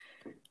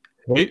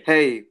Hey,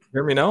 Hey,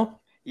 hear me now?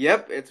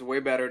 yep, it's way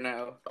better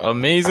now.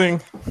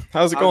 Amazing.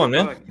 How's it How's going, it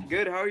man? going?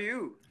 Good, how are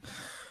you?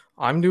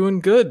 I'm doing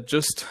good.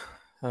 Just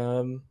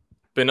um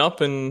been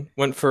up and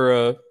went for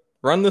a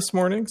run this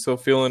morning, so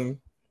feeling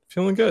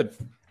good.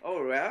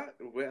 Oh, yeah,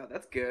 well,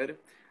 that's good.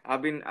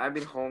 I've been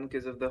home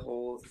because of the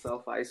whole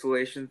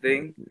self-isolation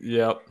thing,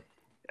 Yep.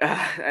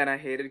 and I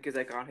hate it because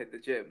I can't hit the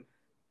gym.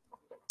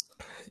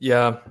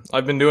 Yeah,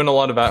 I've been doing a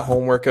lot of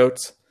at-home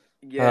workouts.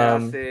 Yeah,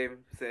 Um same.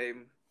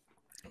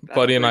 That's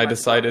Buddy and pretty I much about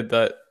decided it.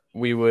 that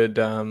we would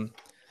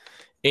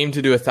aim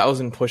to do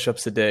 1,000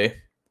 push-ups a day.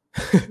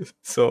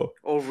 So,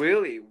 Oh,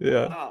 really?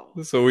 yeah. Wow,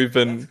 So we've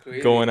that's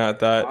been going crazy. at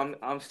that.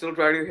 I'm still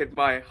trying to hit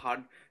my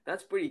hundred.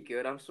 That's pretty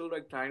good. I'm still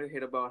like trying to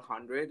hit about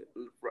 100,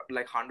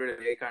 like 100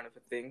 a day kind of a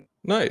thing,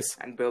 Nice.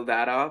 and build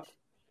that up.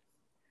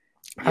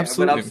 Yeah,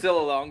 but I'm Absolutely. still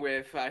a long way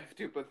if I have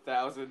to put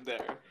 1,000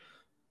 there.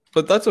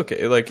 But that's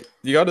okay. Like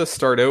you got to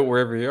start out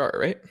wherever you are,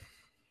 right?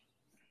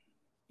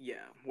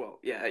 Yeah, well,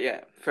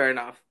 yeah, fair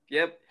enough.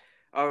 Yep.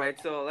 All right,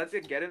 so let's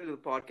get into the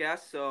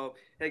podcast. So,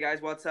 hey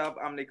guys, what's up?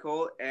 I'm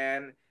Nicole,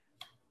 and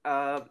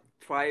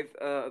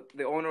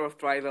the owner of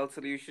Thrive Health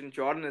Solution,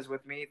 Jordan, is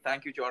with me.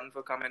 Thank you, Jordan,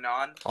 for coming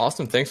on,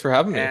 Awesome. Thanks for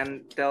having me.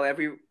 and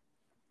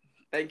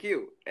thank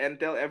you, and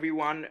tell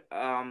everyone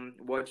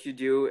what you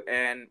do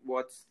and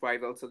what's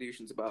Thrive Health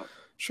Solutions about.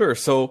 Sure.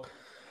 So,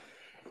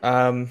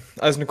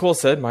 as Nicole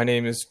said, my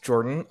name is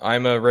Jordan.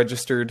 I'm a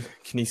registered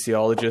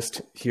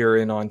kinesiologist here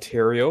in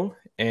Ontario,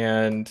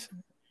 and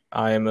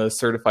I am a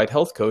certified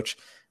health coach.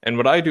 And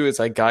what I do is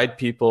I guide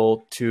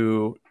people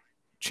to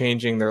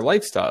changing their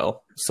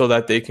lifestyle so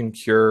that they can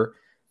cure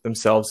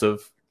themselves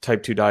of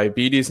type 2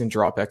 diabetes and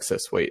drop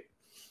excess weight.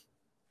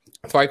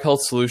 Thrive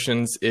Health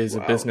Solutions is a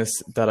Wow. business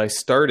that I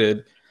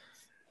started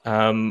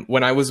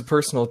when I was a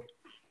personal,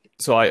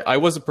 I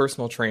was a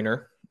personal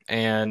trainer.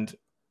 And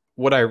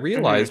what I Mm-hmm.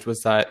 realized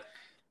was that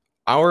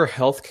our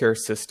healthcare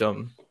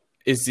system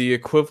is the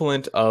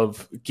equivalent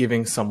of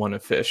giving someone a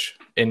fish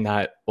in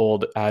that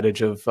old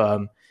adage of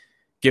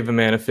give a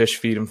man a fish,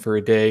 feed him for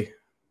a day,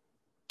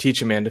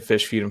 teach a man to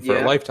fish, feed him for a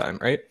Yeah, lifetime,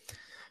 right?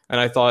 And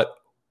I thought,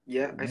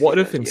 yeah, I see what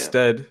if that. Yeah.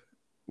 instead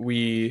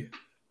we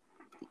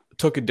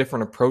took a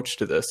different approach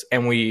to this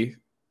and we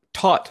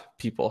taught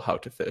people how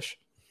to fish?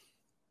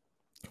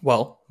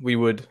 Well, we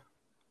would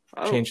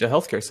Oh, change the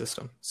healthcare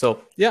system.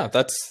 So yeah,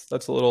 that's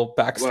a little well,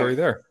 backstory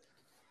there.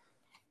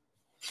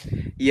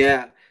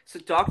 yeah. So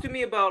talk to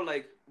me about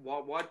like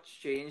what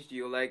changed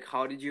you? Like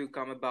how did you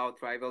come about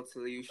Thrive Health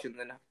Solution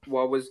and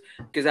what was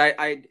because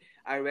I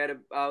read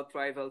about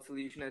Thrive Health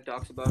Solution and it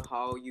talks about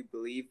how you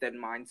believe that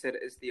mindset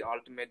is the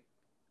ultimate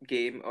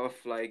game of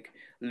like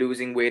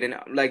losing weight and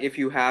like if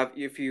you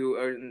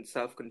are in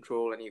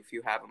self-control and if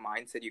you have a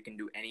mindset you can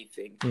do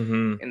anything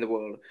Hmm. in the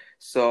world.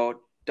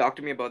 So talk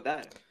to me about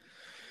that.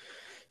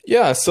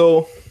 Yeah,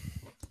 so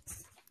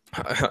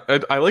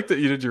I like that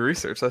you did your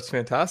research. That's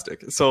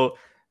fantastic. So,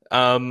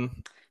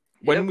 um,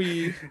 when Yep.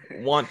 we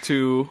want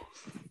to,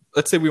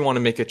 let's say we want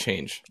to make a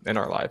change in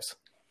our lives,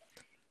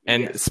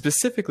 and Yes.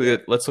 specifically,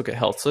 Yep. let's look at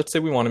health. So, let's say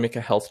we want to make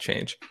a health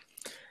change.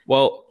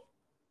 Well,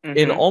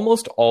 in Mm-hmm.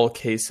 almost all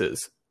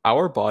cases,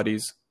 our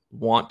bodies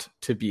want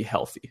to be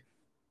healthy.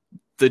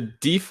 The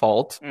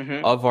default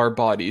Mm-hmm. of our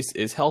bodies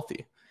is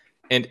healthy.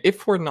 And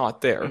if we're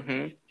not there,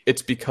 Mm-hmm.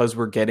 it's because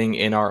we're getting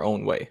in our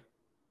own way.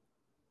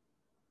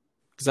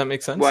 Does that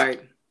make sense?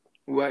 Right.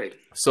 Right.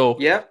 So,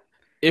 Yep.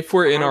 if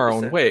we're in our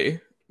own 100%.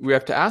 way, we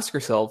have to ask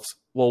ourselves,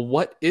 well,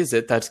 what is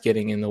it that's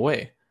getting in the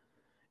way?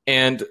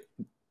 And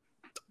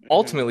Mm-hmm.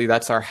 ultimately,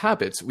 that's our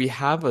habits. We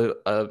have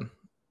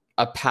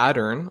a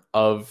pattern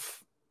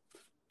of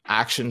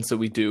actions that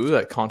we do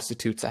that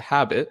constitutes a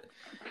habit.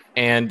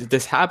 And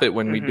this habit,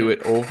 when we do it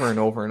Mm-hmm. over and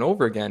over and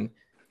over again,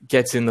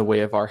 gets in the way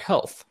of our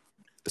health.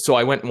 So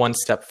I went one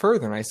step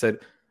further and I said,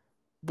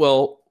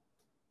 well,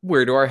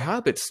 where do our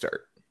habits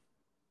start?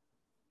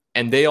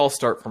 And they all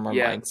start from our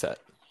Yeah. mindset.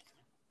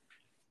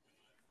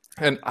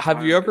 And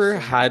have you ever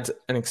 100%. had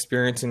an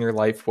experience in your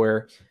life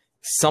where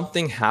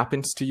something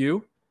happens to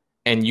you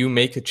and you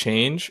make a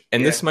change?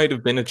 And Yeah. this might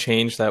have been a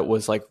change that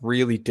was like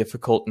really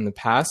difficult in the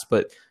past,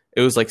 but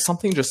it was like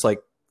something just like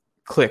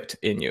clicked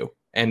in you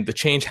and the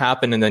change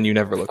happened and then you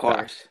never Of looked back.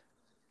 course.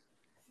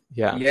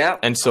 Yeah. Yeah.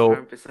 And so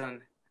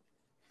 100%.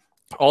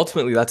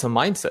 ultimately that's a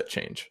mindset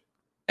change.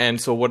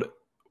 And so what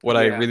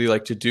I Yeah. really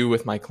like to do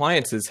with my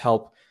clients is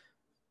help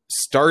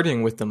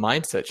starting with the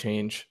mindset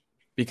change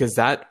because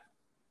that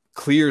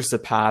clears the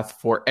path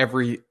for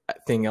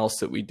everything else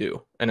that we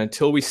do. And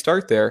until we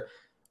start there,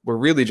 we're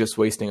really just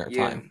wasting our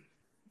Yeah. time.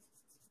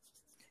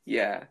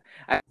 Yeah.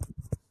 I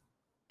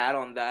add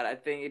on that. I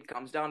think it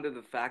comes down to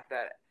the fact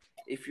that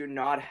if you're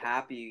not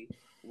happy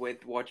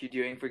with what you're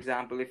doing, for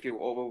example, if you're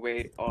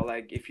overweight or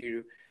like if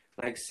you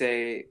like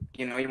say,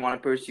 you want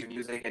to pursue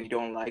music and you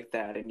don't like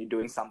that and you're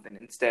doing something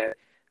instead,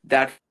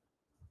 that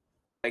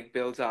like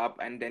builds up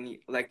and then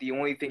like the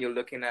only thing you're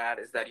looking at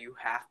is that you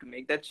have to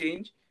make that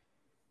change,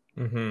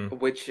 Mm-hmm.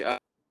 which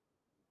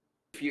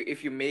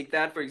if you make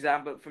that, for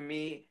example, for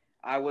me,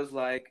 I was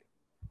like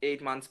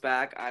 8 months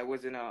back, I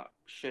was in a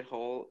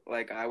shithole.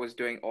 Like I was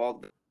doing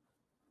all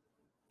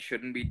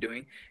shouldn't be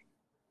doing.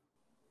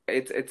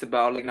 It's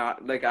about like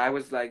not like I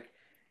was like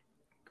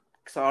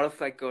sort of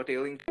like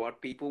curtailing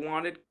what people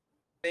wanted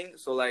thing.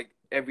 So like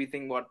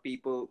everything what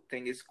people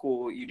think is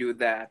cool, you do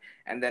that.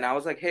 And then I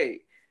was like,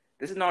 hey,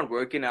 this is not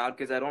working out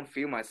because I don't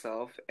feel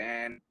myself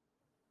and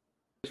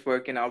it's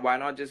working out. Why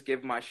not just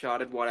give my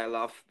shot at what I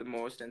love the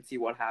most and see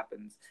what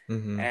happens?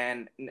 Mm-hmm.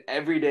 And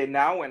every day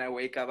now when I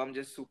wake up, I'm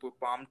just super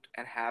pumped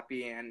and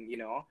happy and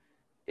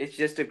it's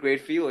just a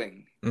great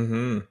feeling.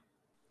 Mm-hmm.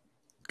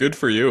 Good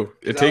for you.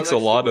 It Because I was takes a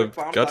like lot super of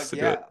pumped, guts like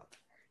to do it.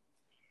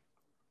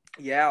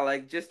 yeah,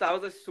 like just I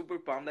was like super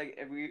pumped. Like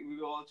we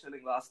were all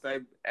chilling last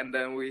night, and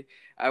then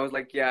I was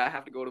like, yeah, I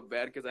have to go to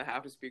bed because I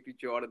have to speak to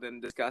Jordan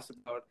and discuss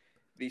about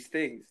these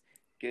things.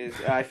 Because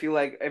I feel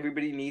like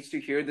everybody needs to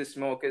hear this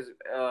more. Because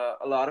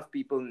a lot of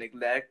people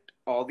neglect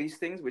all these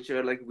things, which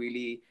are like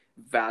really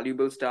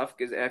valuable stuff.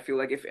 Because I feel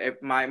like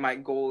if my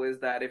goal is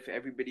that if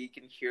everybody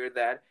can hear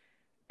that,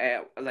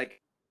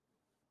 like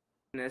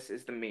happiness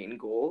is the main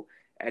goal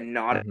and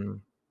not. Mm-hmm.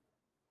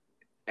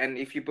 And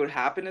if you put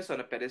happiness on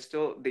a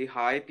pedestal, the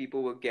high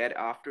people will get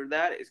after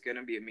that is going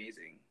to be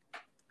amazing.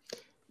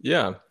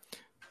 Yeah.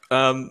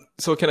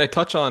 So can I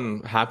touch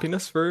on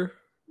happiness for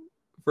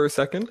a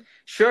second?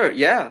 Sure.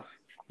 Yeah.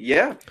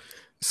 Yeah.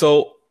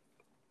 So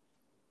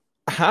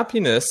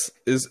happiness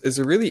is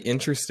a really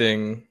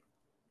interesting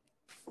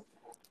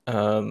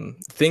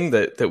thing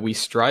that we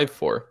strive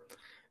for.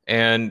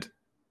 And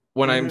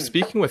when I'm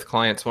speaking with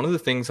clients, one of the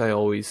things I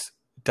always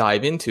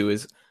dive into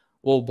is,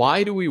 well,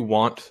 why do we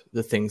want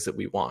the things that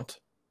we want?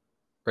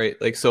 Right?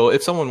 Like, so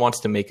if someone wants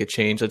to make a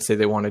change, let's say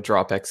they want to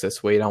drop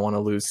excess weight, I want to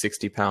lose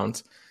 60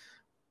 pounds.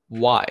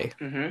 Why?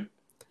 Mm-hmm.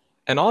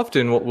 And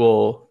often what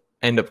we'll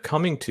end up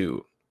coming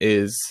to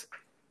is,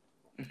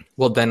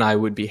 well, then I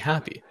would be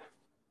happy.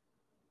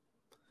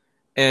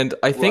 And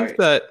I think Right.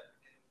 that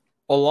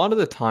a lot of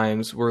the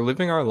times we're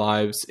living our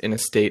lives in a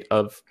state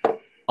of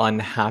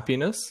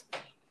unhappiness.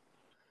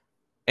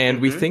 And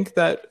we think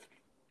that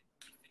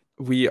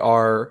we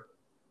are,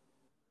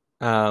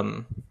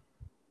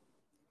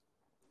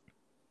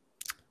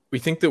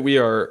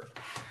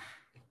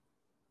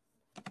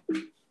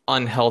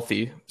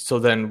 unhealthy, so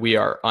then we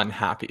are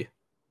unhappy.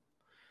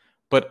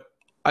 But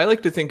I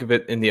like to think of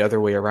it in the other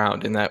way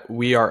around, in that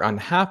we are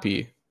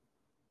unhappy,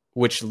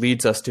 which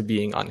leads us to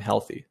being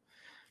unhealthy.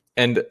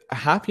 And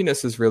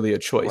happiness is really a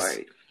choice.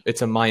 Right.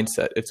 It's a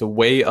mindset. It's a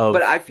way of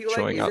But I feel like,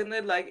 showing up. isn't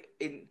it like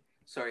in,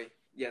 sorry.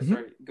 Yeah, Mhm.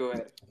 sorry. Go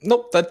ahead.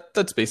 Nope,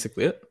 that's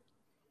basically it.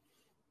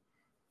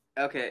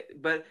 Okay.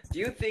 But do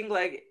you think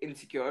like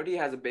insecurity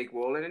has a big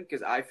role in it?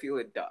 Because I feel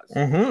it does.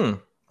 Mm-hmm.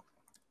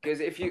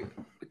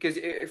 Because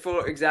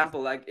for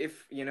example, like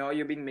if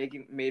you're being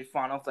made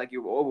fun of, like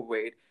you're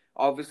overweight,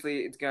 obviously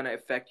it's gonna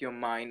affect your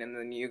mind, and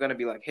then you're gonna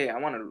be like, hey, I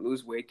want to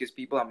lose weight because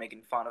people are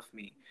making fun of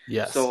me.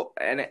 Yes. So,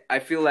 and I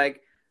feel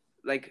like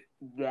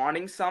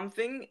wanting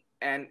something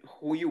and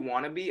who you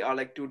want to be are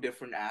like two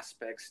different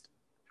aspects.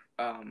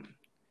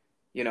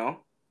 You know,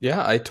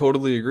 Yeah, I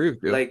totally agree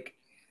with you. like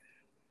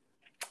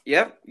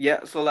yeah.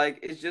 So like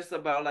it's just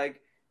about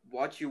like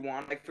what you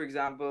want. Like for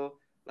example,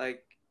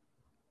 like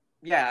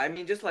yeah, I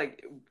mean just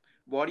like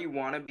what you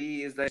want to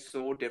be is like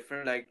so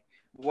different. Like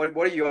what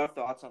are your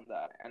thoughts on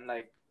that? And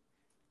like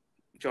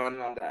John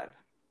on that.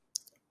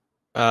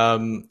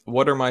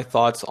 What are my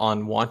thoughts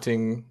on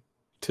wanting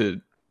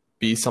to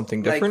be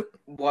something different?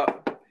 Like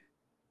what?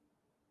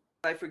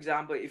 Like for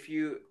example, if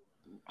you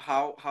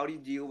how do you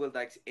deal with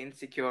like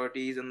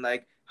insecurities, and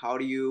like how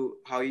are you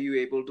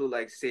able to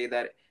like say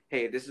that,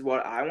 hey, this is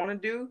what I want to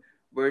do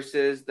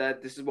versus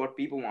that this is what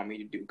people want me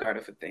to do, kind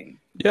of a thing.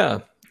 Yeah,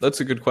 that's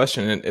a good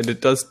question, and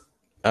it does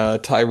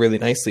tie really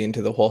nicely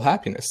into the whole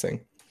happiness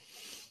thing.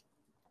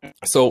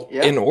 So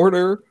Yeah. in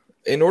order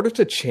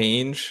to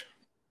change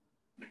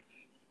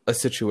a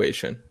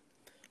situation,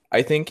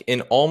 I think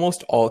in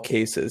almost all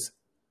cases,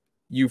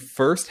 you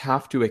first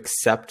have to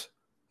accept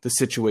the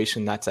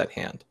situation that's at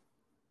hand.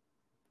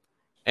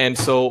 And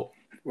so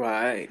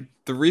Right.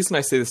 the reason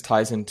I say this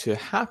ties into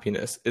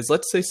happiness is,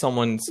 let's say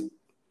someone's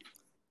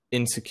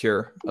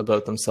insecure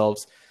about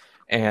themselves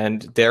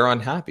and they're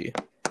unhappy.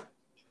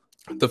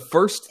 The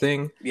first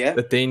thing Yeah.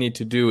 that they need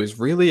to do is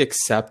really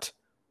accept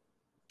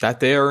that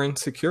they are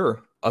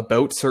insecure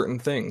about certain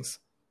things.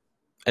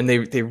 And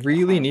they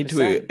really need to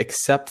 100%.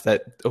 accept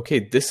that, okay,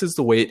 this is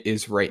the way it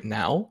is right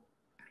now,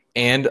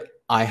 and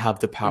I have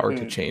the power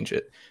to change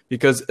it.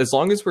 Because as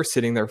long as we're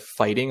sitting there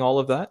fighting all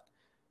of that,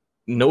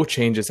 no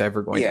change is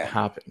ever going to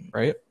happen,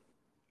 right?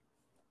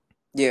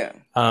 Yeah.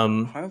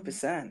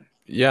 100%.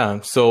 Yeah.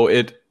 So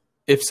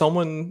if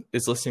someone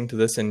is listening to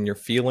this and you're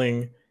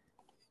feeling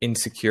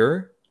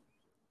insecure,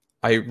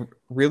 I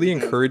really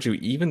encourage you,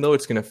 even though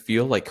it's going to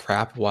feel like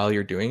crap while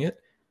you're doing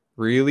it,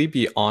 really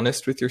be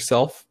honest with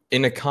yourself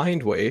in a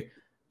kind way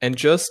and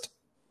just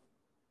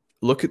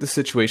look at the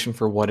situation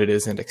for what it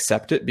is and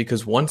accept it.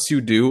 Because once you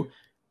do,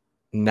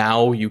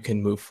 now you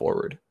can move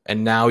forward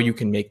and now you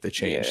can make the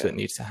change that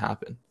needs to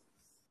happen.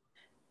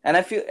 And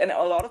I feel, and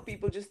a lot of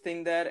people just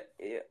think that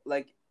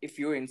like if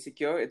you're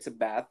insecure, it's a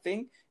bad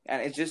thing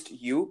and it's just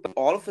you. But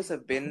all of us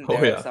have been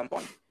there at some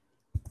point.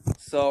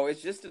 So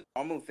it's just a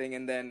normal thing,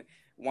 and then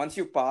once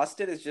you passed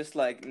it, it's just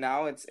like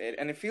now it's it,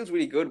 and it feels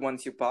really good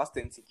once you pass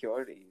the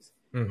insecurities.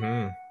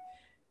 Mm-hmm.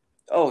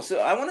 Oh, so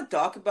I want to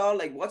talk about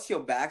like what's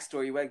your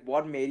backstory? Like,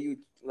 what made you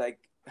like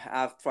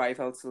have Thrive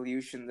Health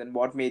Solutions, and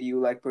what made you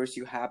like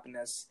pursue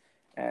happiness,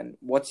 and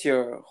what's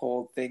your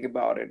whole thing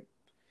about it?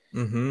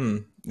 Mm-hmm.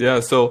 Yeah.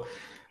 So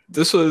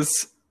this was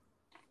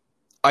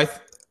I.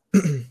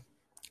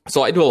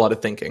 So I do a lot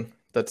of thinking.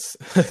 That's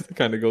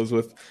kind of goes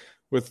with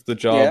the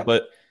job. Yeah,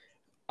 But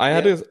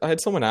yeah, I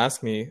had someone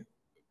ask me,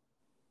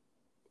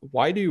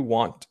 why do you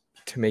want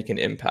to make an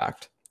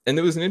impact? And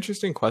it was an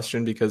interesting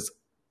question because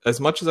as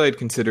much as I had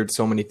considered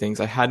so many things,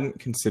 I hadn't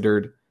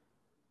considered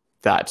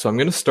that. So I'm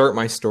going to start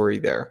my story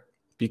there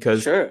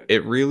because sure.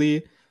 it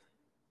really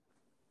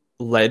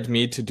led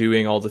me to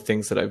doing all the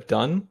things that I've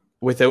done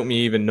without me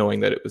even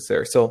knowing that it was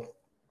there. So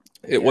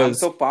it Yeah, I'm was,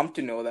 so pumped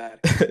to know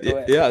that. Go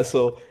ahead. yeah.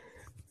 So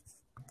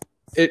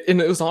it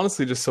was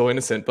honestly just so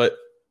innocent, but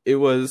it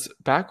was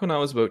back when I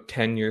was about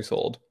 10 years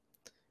old.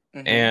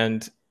 Mm-hmm.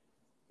 And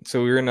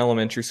so we were in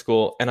elementary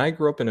school, and I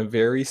grew up in a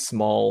very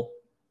small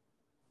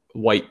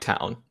white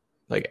town.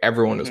 Like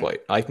everyone was Mm-hmm.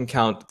 white. I can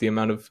count the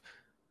amount of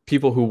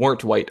people who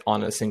weren't white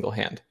on a single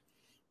hand.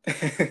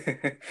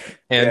 And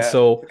Yeah.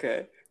 so,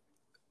 Okay.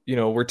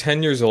 we're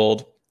 10 years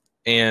old,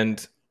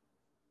 and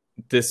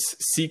this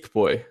Sikh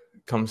boy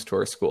comes to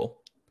our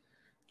school.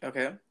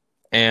 Okay.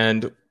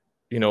 And,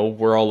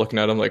 we're all looking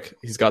at him like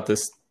he's got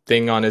this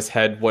thing on his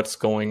head. What's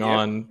going Yep.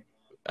 on?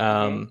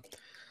 Mm-hmm.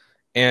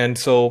 And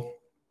so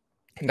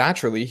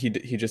naturally, he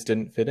just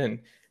didn't fit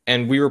in.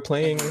 And we were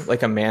playing Mm-hmm.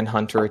 like a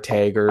manhunt or a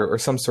tag or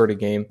some sort of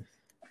game.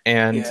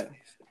 And Yeah.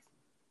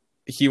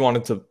 he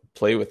wanted to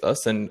play with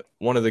us. And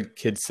one of the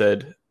kids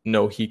said,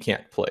 no, he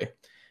can't play.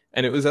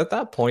 And it was at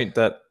that point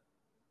that,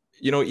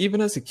 even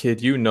as a kid,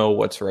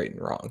 what's right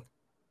and wrong.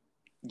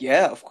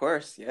 Yeah, of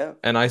course. Yeah.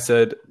 And I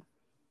said,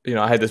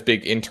 I had this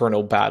big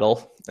internal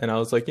battle. And I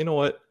was like, you know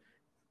what?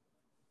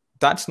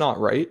 That's not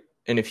right.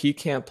 And if he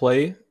can't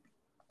play,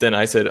 then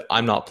I said,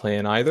 I'm not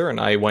playing either. And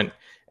I went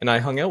and I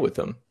hung out with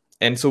him.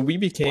 And so we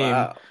became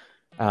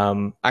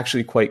Wow.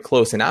 actually quite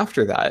close. And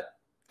after that,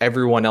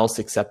 everyone else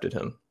accepted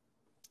him.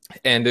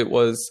 And that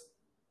was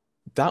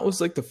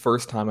like the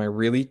first time I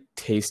really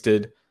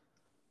tasted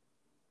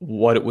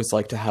what it was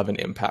like to have an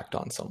impact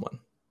on someone.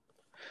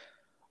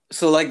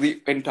 So like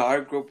the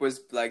entire group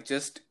was like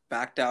just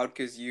backed out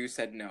because you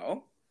said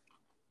no?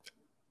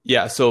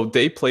 Yeah. So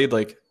they played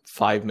like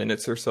 5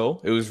 minutes or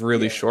so. It was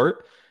really Yeah.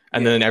 short.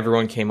 And Yeah. then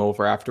everyone came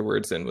over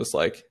afterwards and was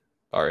like,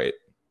 all right.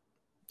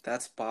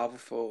 That's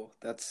powerful.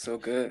 That's so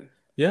good.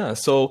 Yeah.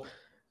 So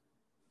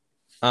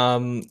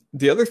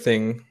the other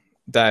thing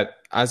that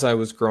as I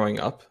was growing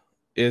up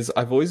is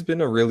I've always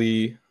been a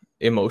really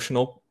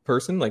emotional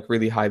person, like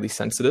really highly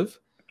sensitive.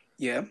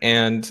 Yeah.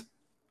 And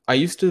I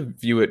used to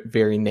view it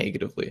very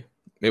negatively.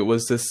 It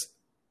was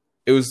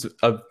it was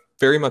a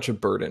very much a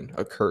burden,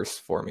 a curse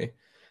for me.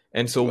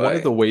 And so one of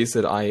Right. the ways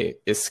that I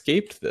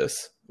escaped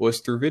this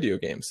was through video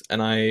games.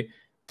 And I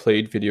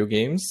played video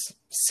games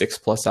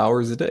 6+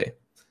 hours a day.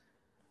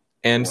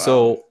 And Wow.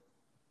 so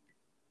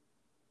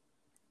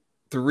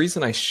the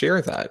reason I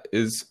share that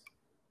is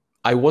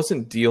I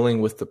wasn't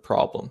dealing with the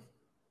problem.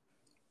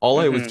 All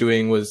I was Mm-hmm.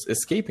 doing was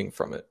escaping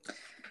from it.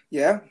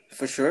 Yeah,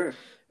 for sure.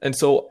 And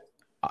so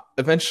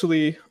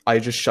eventually I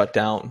just shut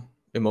down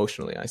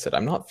emotionally. I said,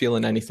 I'm not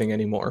feeling anything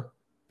anymore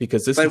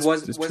because But is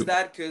was too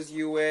that because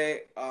you were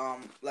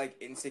like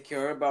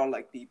insecure about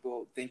like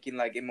people thinking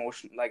like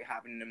emotion like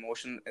having an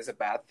emotion is a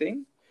bad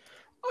thing?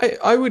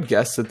 I would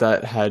guess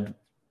that had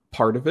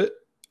part of it.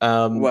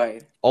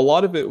 Right. A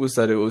lot of it was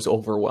that it was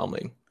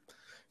overwhelming.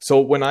 So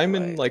Right.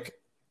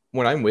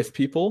 when I'm with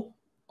people,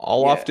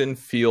 I'll Yeah. often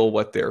feel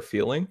what they're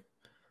feeling,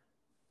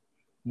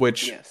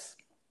 which, Yes.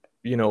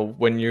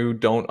 when you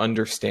don't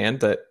understand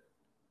that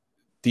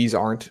these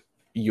aren't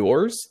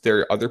yours,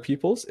 they're other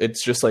people's,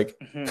 it's just like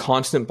Mm-hmm.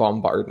 constant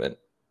bombardment.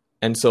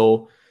 And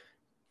so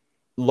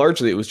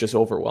largely it was just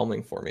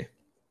overwhelming for me.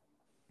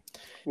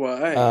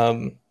 Right.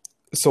 Um,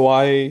 so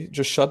I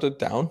just shut it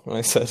down and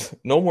I said,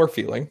 no more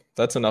feeling.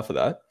 That's enough of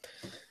that.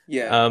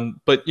 Yeah.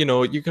 But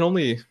you can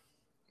only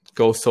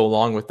go so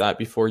long with that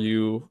before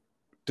you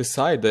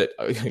decide that,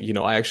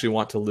 I actually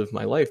want to live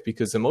my life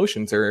because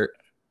emotions are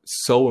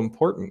so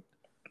important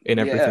in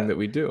everything Yeah. that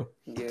we do.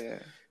 Yeah.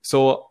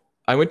 So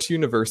I went to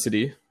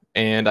university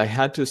and I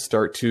had to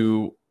start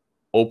to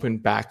open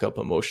back up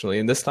emotionally.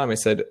 And this time I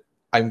said,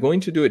 I'm going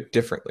to do it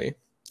differently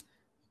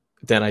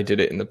than I did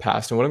it in the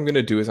past. And what I'm going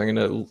to do is I'm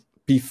going to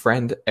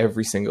befriend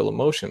every single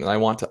emotion. And I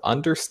want to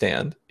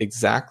understand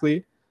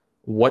exactly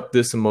what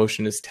this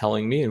emotion is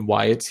telling me and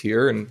why it's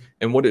here and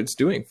what it's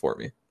doing for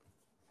me.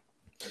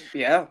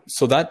 Yeah.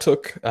 So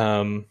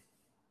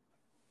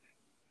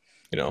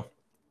you know,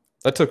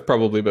 that took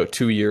probably about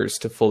 2 years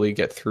to fully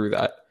get through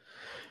that.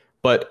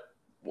 But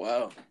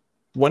Wow.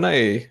 when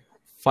I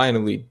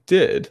finally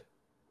did,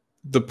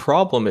 the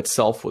problem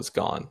itself was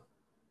gone.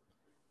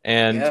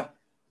 And Yeah.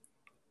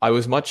 I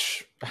was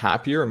much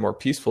happier and more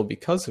peaceful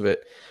because of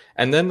it.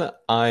 And then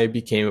I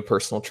became a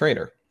personal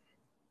trainer.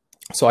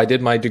 So I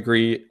did my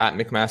degree at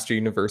McMaster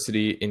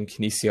University in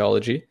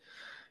kinesiology,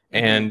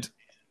 Mm-hmm. and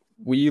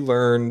we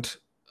learned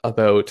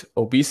about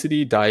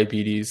obesity,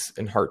 diabetes,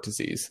 and heart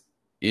disease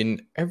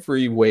in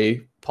every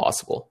way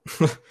possible.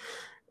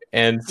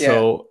 And Yeah.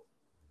 so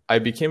I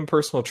became a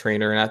personal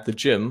trainer, and at the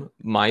gym,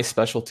 my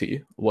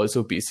specialty was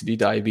obesity,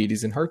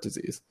 diabetes, and heart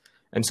disease.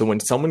 And so when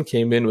someone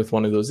came in with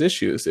one of those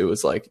issues, it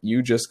was like,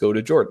 you just go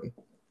to Jordan.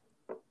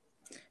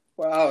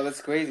 Wow,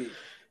 that's crazy.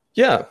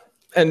 Yeah.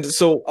 And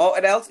so, Oh,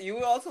 and also you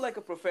were also like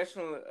a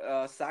professional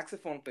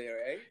saxophone player,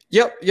 right?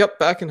 yep.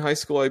 Back in high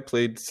school, I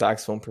played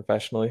saxophone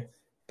professionally.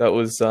 That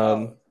was,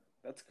 Wow,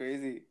 that's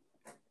crazy.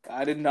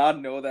 I did not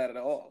know that at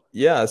all.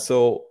 yeah.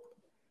 So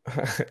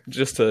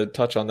just to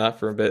touch on that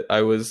for a bit,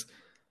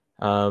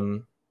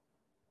 um,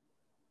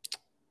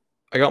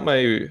 I got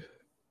my,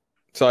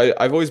 so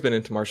I've always been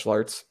into martial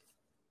arts.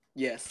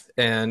 Yes.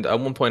 And at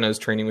one point, I was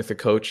training with a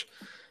coach,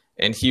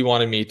 and he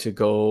wanted me to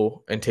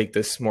go and take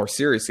this more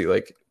seriously,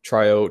 like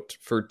try out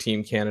for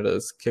Team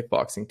Canada's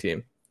kickboxing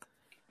team.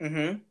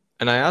 Mm-hmm.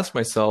 And I asked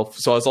myself,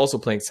 so I was also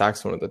playing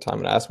saxophone at the time,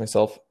 and I asked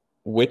myself,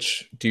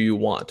 which do you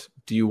want?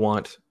 Do you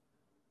want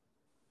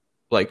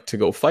like to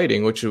go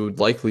fighting, which would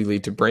likely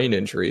lead to brain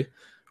injury,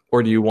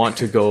 or do you want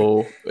to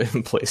go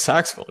and play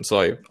saxophone?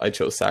 So I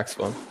chose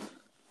saxophone.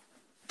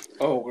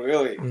 Oh,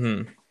 really?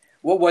 Hmm.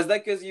 What was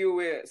that? Because you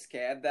were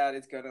scared that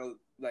it's gonna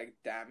like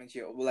damage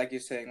you, like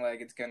you're saying, like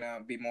it's gonna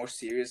be more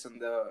serious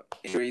and the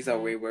injuries are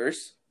way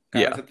worse,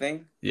 kind Yeah, of a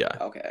thing. yeah.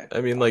 Okay.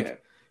 I mean, Okay.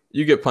 like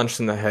you get punched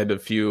in the head a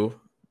few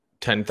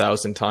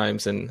 10,000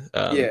 times, and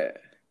Yeah.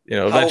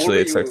 How old eventually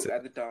were it starts you to.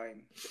 at the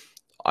time?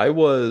 I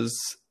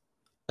was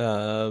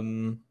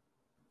um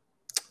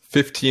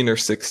 15 or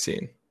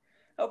 16.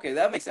 Okay,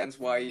 that makes sense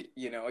why,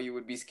 you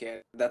would be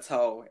scared. That's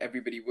how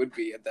everybody would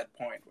be at that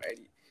point, right?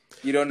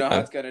 You don't know how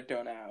Yeah. it's gonna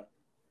turn out.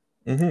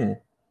 Hmm.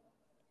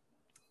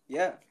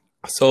 Yeah.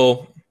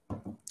 So,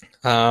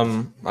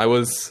 I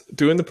was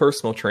doing the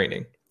personal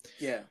training,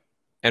 Yeah.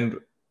 and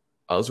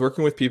I was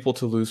working with people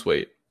to lose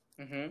weight.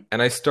 Mm-hmm.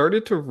 And I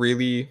started to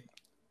really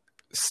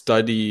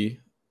study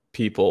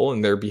people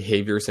and their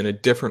behaviors in a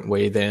different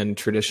way than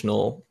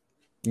traditional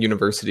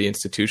university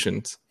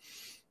institutions.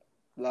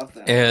 Love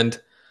that.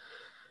 And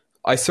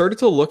I started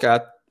to look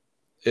at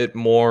it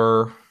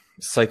more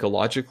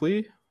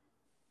psychologically,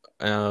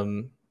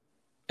 and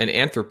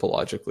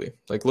anthropologically,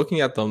 like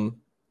looking at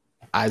them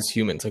as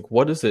humans. Like,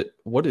 what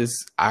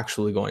is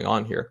actually going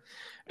on here?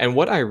 And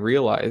what I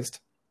realized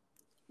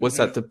was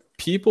Mm-hmm. that the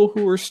people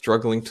who were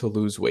struggling to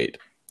lose weight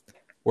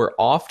were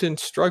often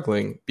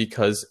struggling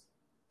because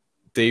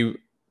they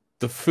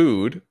the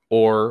food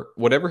or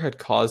whatever had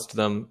caused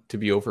them to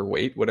be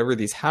overweight, whatever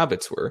these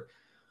habits were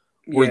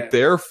Yeah.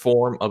 their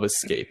form of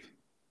escape.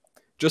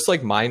 Just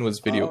like mine was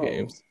video Oh.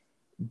 games,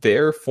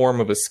 their form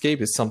of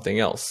escape is something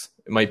else.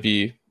 It might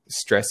be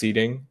stress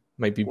eating, it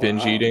might be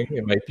binge Wow. eating,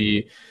 it might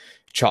be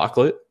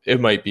chocolate,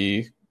 it might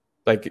be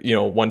like,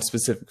 one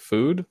specific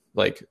food,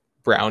 like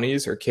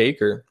brownies or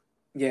cake or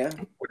Yeah.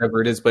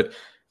 whatever it is. But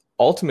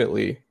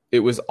ultimately, it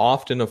was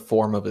often a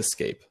form of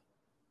escape.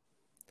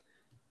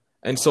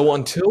 And so Wow.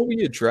 until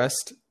we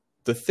addressed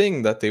the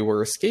thing that they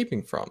were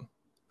escaping from,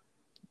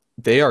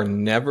 they are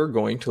never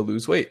going to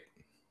lose weight,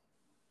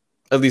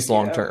 at least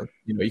long Yeah. term.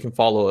 You can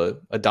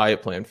follow a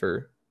diet plan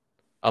for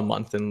a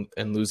month and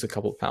lose a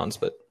couple of pounds,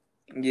 but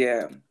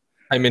Yeah.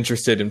 I'm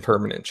interested in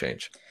permanent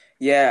change.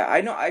 Yeah.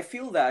 I know. I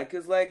feel that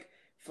because, like,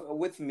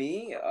 with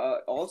me,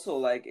 also,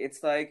 like,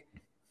 it's like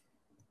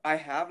I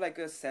have like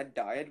a set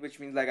diet, which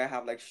means like I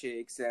have like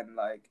shakes and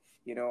like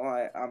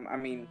I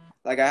mean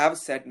like I have a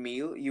set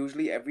meal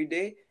usually every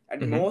day,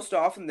 and Hmm. most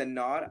often than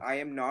not, I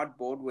am not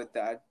bored with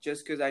that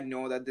just because I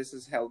know that this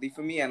is healthy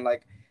for me and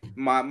like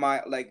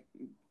my like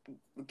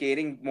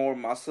gaining more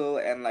muscle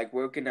and like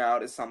working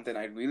out is something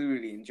I really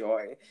really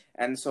enjoy,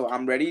 and so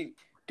I'm ready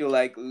to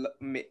like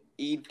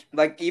eat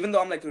like even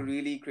though I'm like a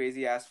really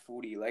crazy ass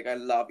foodie, like I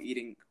love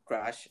eating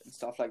trash and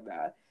stuff like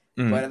that.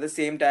 But Mm. at the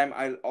same time,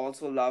 I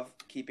also love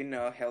keeping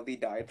a healthy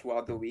diet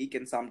throughout the week,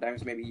 and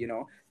sometimes maybe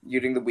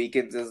during the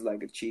weekends is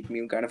like a cheat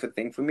meal kind of a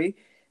thing for me.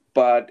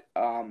 But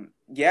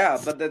yeah.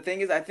 But the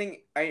thing is, I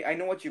think I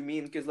know what you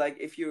mean because like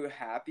if you're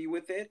happy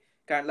with it,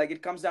 kind of like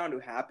it comes down to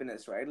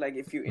happiness, right? Like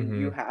if you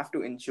Hmm. have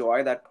to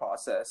enjoy that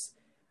process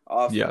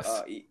of Yes,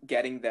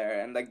 getting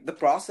there, and like the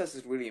process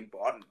is really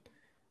important.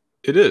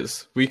 it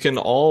is. We can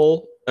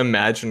all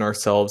imagine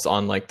ourselves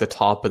on like the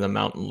top of the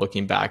mountain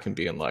looking back and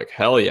being like,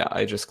 hell yeah,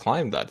 I just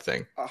climbed that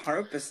thing.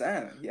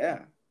 100%. Yeah.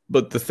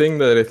 But the thing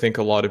that I think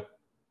a lot of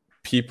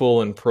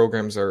people and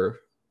programs are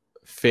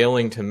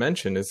failing to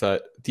mention is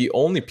that the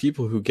only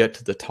people who get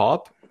to the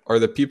top are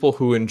the people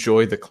who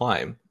enjoy the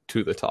climb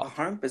to the top.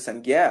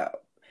 100%. Yeah.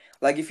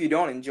 Like if you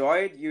don't enjoy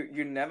it,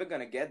 you're never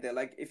gonna get there.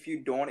 Like if you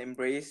don't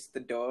embrace the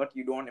dirt,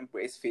 you don't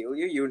embrace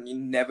failure, you're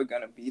never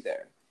gonna be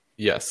there.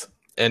 Yes.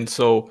 And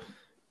so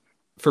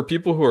for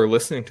people who are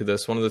listening to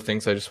this, one of the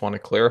things I just want to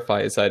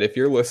clarify is that if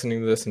you're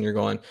listening to this and you're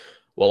going,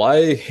 well,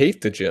 I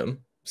hate the gym,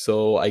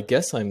 so I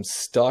guess I'm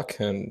stuck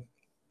and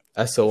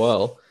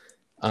SOL,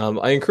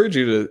 I encourage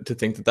you to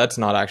think that that's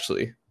not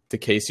actually the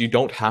case. You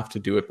don't have to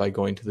do it by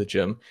going to the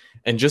gym.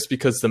 And just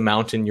because the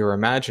mountain you're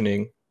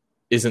imagining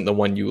isn't the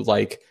one you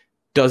like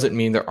doesn't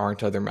mean there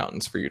aren't other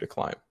mountains for you to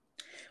climb.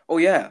 Oh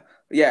yeah,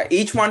 yeah.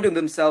 Each one to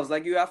themselves.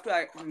 Like you have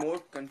to more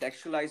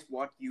contextualize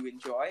what you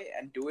enjoy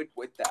and do it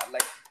with that.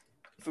 Like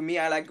for me,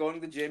 I like going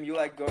to the gym. You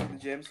like going to the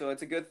gym, so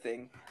it's a good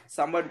thing.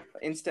 Someone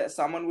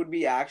would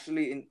be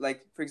actually in,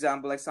 like, for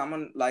example, like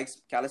someone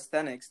likes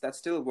calisthenics. That's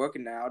still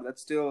working out.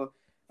 That's still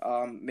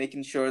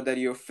making sure that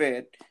you're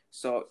fit.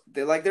 So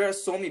there are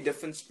so many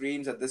different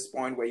streams at this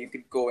point where you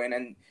could go in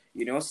and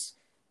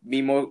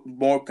be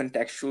more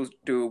contextual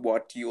to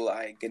what you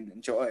like and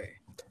enjoy.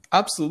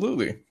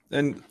 Absolutely.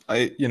 And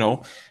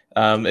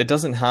it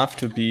doesn't have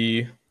to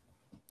be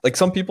like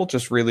some people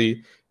just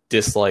really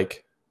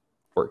dislike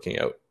working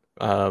out.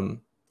 And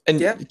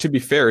to be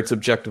fair, it's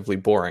objectively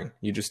boring.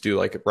 You just do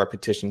like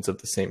repetitions of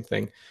the same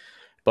thing.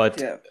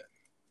 But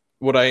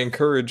what I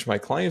encourage my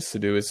clients to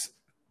do is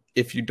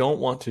if you don't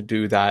want to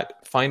do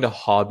that, find a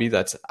hobby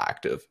that's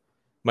active.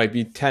 Might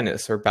be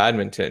tennis or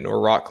badminton or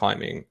rock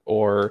climbing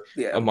or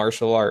a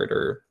martial art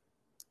or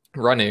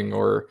running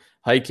or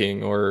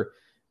hiking or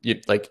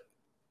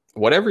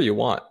whatever you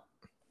want.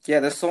 Yeah,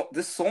 there's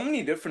so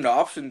many different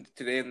options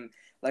today, and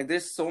like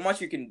there's so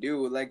much you can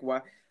do. Like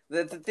what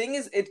the thing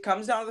is, it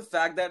comes down to the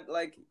fact that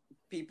like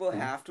people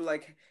have to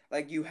like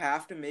you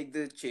have to make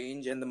the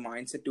change and the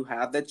mindset to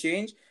have that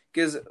change,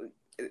 because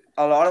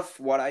a lot of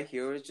what I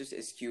hear is just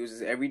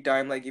excuses. Every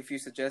time, like if you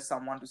suggest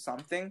someone to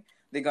something,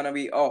 they're gonna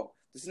be, oh,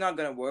 this is not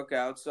gonna work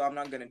out, so I'm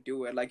not gonna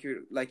do it. Like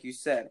you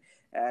said,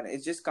 and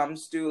it just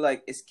comes to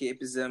like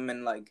escapism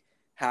and like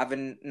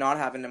not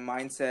having a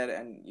mindset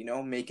and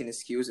making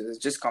excuses.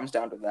 It just comes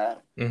down to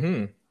that.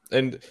 Mm-hmm.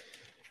 And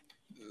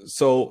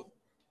so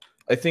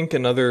I think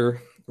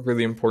another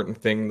really important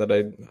thing that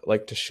I'd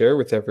like to share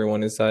with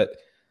everyone is that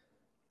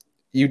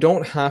you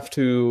don't have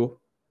to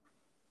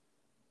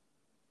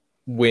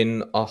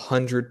win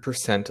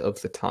 100%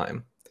 of the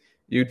time.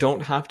 You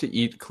don't have to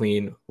eat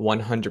clean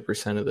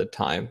 100% of the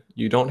time.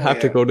 You don't have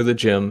to go to the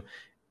gym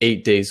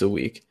 8 days a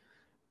week.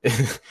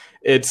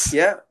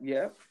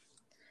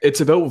 It's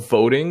about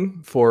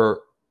voting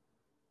for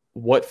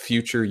what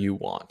future you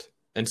want.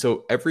 And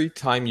so every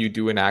time you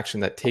do an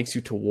action that takes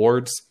you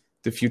towards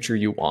the future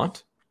you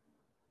want,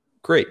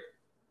 great.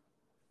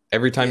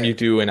 Every time you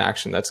do an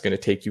action that's going to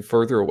take you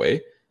further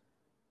away,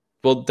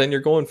 well, then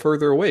you're going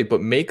further away,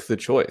 but make the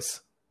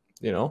choice,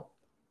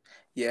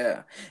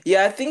 Yeah.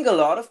 I think a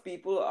lot of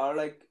people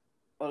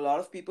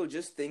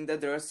just think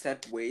that there are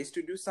set ways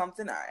to do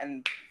something.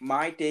 And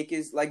my take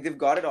is like they've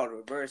got it all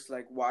reversed.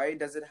 Like, why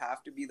does it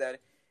have to be that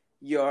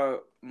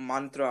your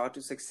mantra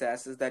to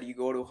success is that you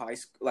go to high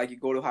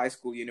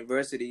school,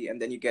 university, and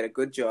then you get a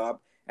good job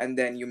and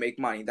then you make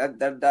money?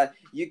 That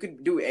you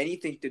could do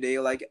anything today.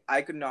 Like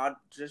I could not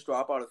just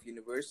drop out of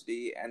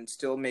university and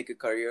still make a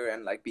career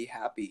and like be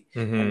happy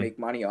and make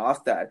money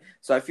off that.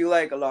 So I feel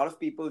like a lot of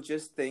people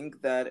just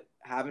think that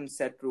having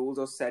set rules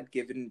or set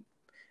given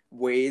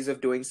ways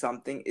of doing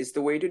something is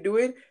the way to do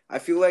it. I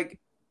feel like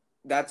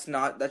that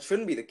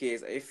shouldn't be the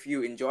case. If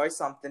you enjoy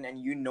something and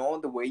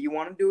the way you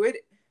want to do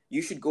it,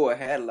 you should go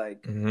ahead.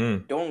 Like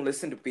don't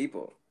listen to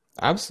people.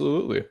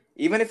 Absolutely.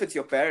 Even if it's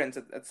your parents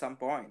at some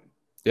point.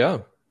 Yeah.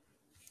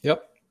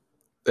 Yep.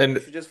 And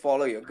you should just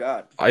follow your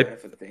gut kind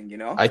of a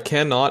thing, I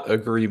cannot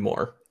agree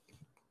more.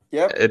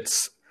 Yep.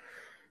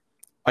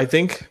 I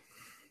think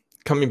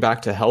coming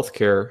back to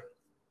healthcare,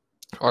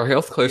 our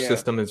healthcare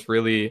system is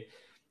really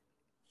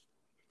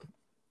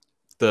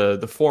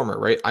the former,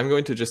 right? I'm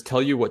going to just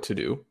tell you what to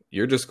do.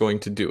 You're just going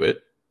to do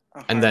it,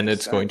 100%. And then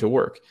it's going to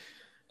work.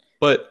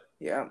 But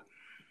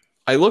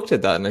I looked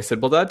at that and I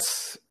said, well, that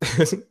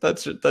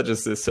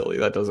just is silly.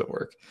 That doesn't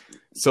work.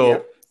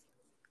 So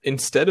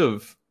instead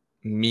of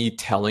me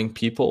telling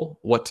people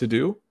what to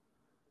do,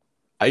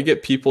 I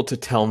get people to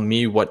tell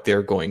me what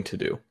they're going to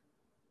do.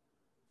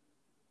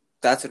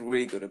 That's a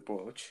really good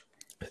approach.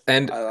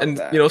 And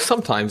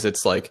sometimes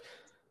it's like,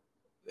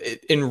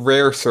 in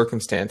rare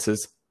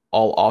circumstances,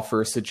 I'll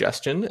offer a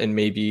suggestion and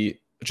maybe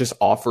just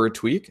offer a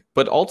tweak,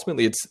 but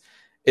ultimately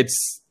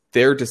it's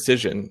their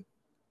decision.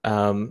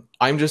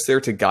 I'm just there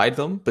to guide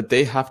them, but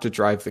they have to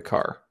drive the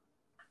car.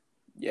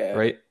 Yeah.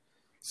 Right.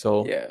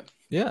 So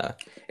yeah.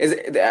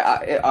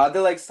 Are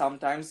there like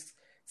sometimes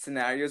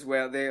scenarios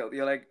where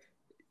you're like,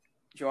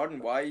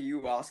 Jordan, why are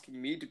you asking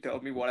me to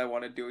tell me what I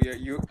want to do?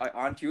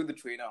 Aren't you the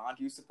trainer? Aren't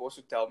you supposed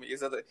to tell me?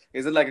 Is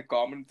it like a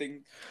common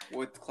thing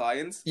with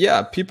clients?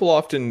 Yeah, people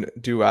often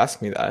do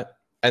ask me that,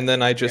 and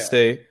then I just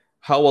say,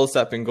 "How well has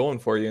that been going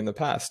for you in the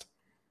past?"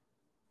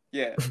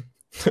 Yeah.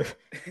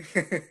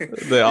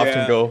 They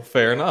often go,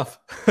 "Fair enough."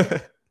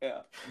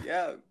 Yeah,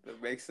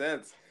 that makes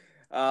sense.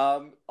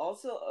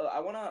 Also, I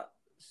want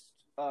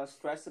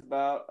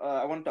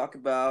to talk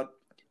about.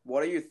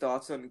 What are your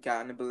thoughts on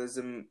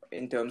cannibalism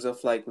in terms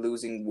of like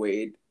losing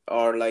weight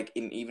or like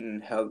in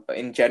even health,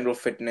 in general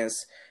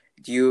fitness?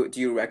 Do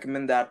you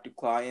recommend that to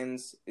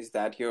clients? Is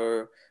that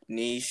your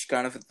niche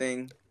kind of a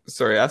thing?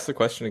 Sorry, ask the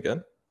question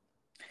again.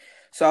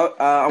 So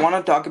I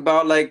want to talk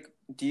about like,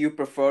 do you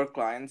prefer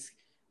clients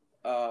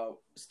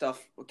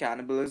stuff,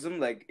 cannibalism?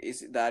 Like,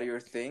 is that your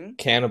thing?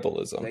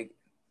 Cannibalism. Like,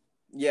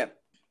 yeah.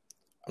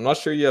 I'm not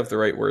sure you have the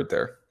right word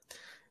there. Oh,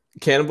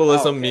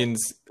 Cannibalism okay.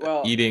 means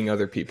Well, eating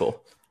other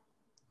people.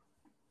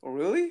 oh,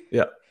 really?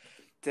 Yeah.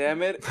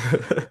 Damn it.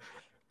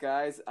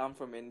 Guys, I'm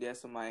from India,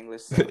 so my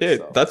English sucks.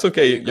 So That's there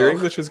okay. you Your go.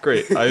 English is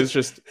great.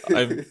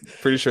 I'm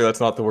pretty sure that's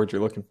not the word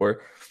you're looking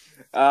for.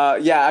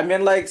 Yeah, I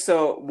mean, like,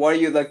 so what are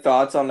your like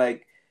thoughts on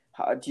like,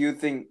 how do you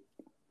think,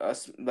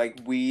 like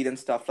weed and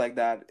stuff like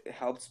that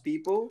helps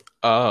people?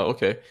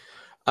 Okay.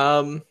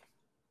 Um,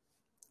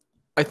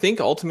 I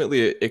think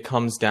ultimately it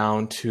comes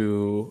down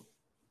to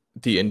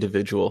the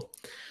individual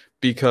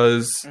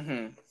because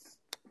Mm-hmm.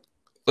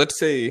 let's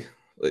say,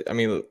 I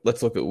mean,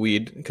 let's look at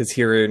weed because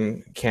here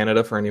in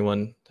Canada, for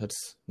anyone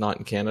that's not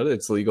in Canada,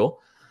 it's legal.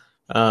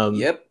 Um,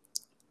 Yep.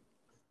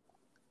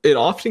 it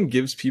often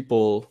gives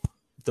people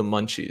the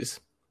munchies.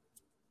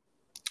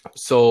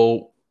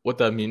 So what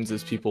that means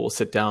is people will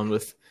sit down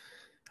with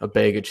a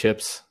bag of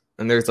chips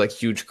and there's like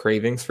huge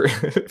cravings for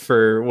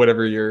for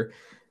whatever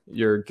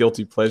your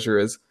guilty pleasure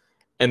is,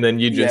 and then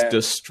you just Yeah.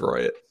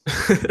 destroy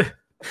it.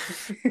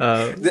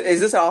 uh, Is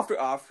this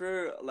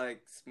after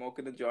like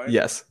smoking a joint?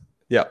 yes,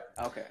 yeah,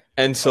 Okay.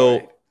 and All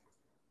right. so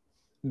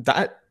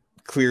that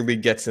clearly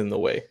gets in the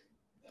way.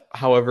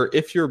 However,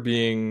 if you're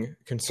being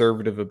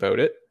conservative about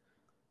it,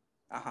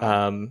 Uh-huh.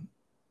 um,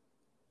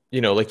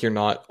 like you're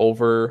not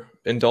over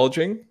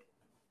indulging,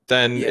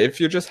 then Yeah. if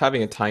you're just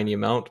having a tiny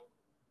amount,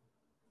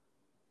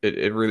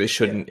 it really Yeah.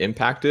 shouldn't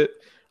impact it.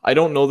 I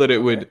don't know that it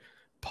Okay. would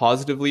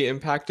positively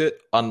impact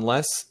it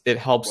unless it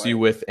helps you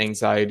Right. with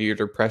anxiety or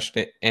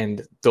depression,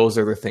 and those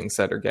are the things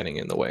that are getting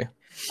in the way.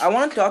 I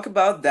want to talk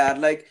about that.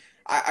 Like,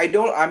 I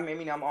don't. I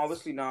mean, I'm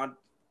obviously not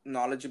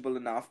knowledgeable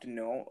enough to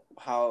know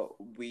how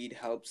weed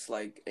helps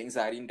like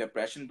anxiety and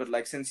depression. But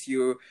like, since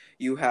you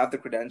have the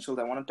credentials,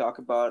 I want to talk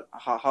about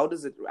how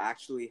does it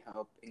actually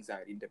help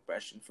anxiety and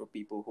depression for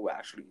people who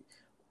actually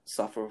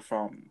suffer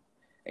from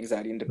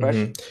anxiety and hmm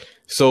depression.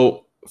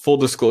 So, full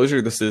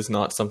disclosure, this is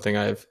not something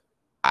I've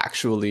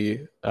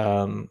actually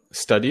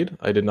studied.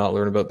 I did not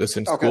learn about this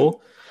in Okay,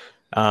 school.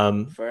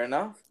 Um, fair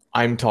enough.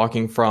 I'm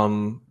talking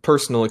from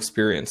personal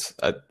experience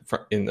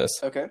in this.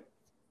 Okay,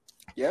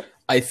 yep.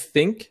 I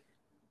think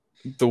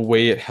the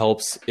way it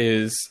helps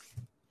is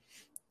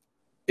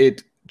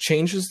it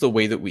changes the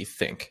way that we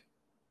think.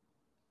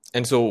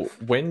 And so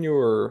when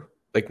you're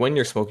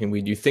smoking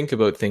weed, you think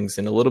about things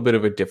in a little bit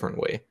of a different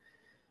way.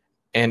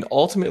 And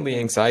ultimately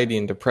Mm-hmm. anxiety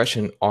and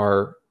depression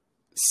are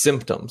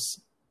symptoms.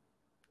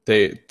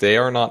 They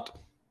are not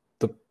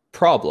the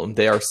problem.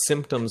 They are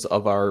symptoms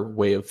of our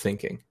way of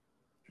thinking.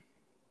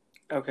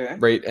 Okay.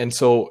 Right? And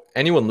so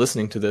anyone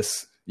listening to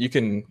this, you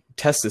can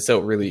test this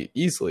out really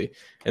easily.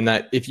 And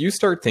that if you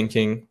start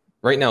thinking,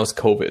 right now is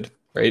COVID,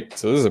 right?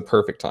 So this is a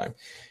perfect time.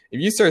 If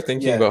you start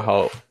thinking Yeah. about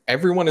how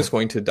everyone is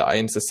going to die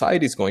and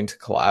society is going to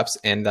collapse,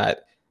 and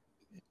that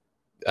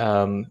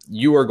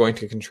you are going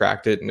to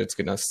contract it and it's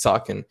going to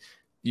suck, and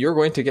you're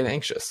going to get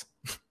anxious.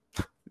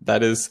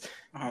 That is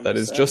that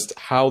is 100%. just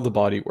how the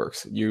body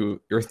works. Your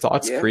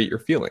thoughts Yeah. create your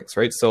feelings,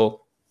 right?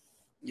 So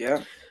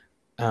Yeah.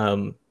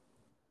 um,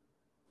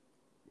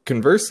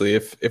 conversely,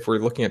 if we're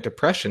looking at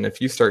depression,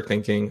 if you start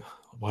thinking,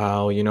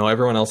 wow,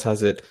 everyone else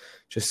has it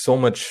just so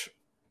much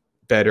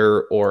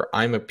better, or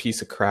I'm a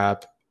piece of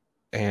crap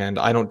and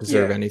I don't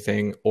deserve Yeah.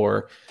 anything,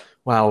 or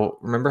wow,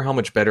 remember how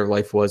much better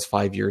life was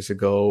 5 years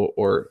ago,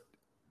 or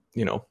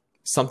you know,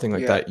 something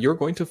like Yeah. that, you're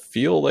going to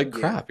feel like Yeah.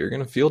 crap. You're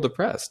going to feel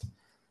depressed.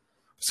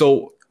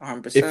 So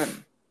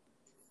 100%.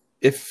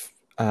 if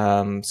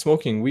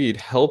smoking weed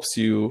helps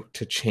you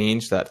to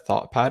change that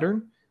thought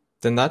pattern,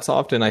 then that's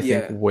often, I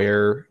think, Yeah.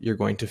 where you're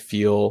going to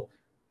feel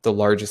the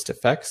largest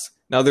effects.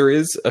 Now, there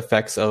is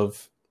effects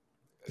of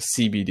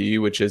CBD,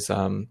 which is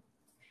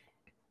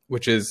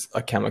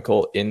a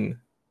chemical in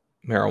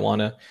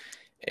marijuana,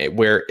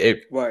 where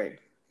it Why?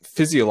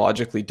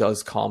 physiologically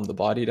does calm the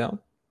body down,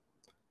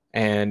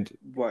 and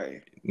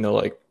Why?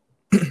 like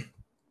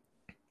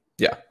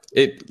yeah,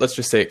 it let's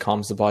just say it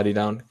calms the body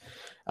down.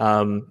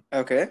 Um,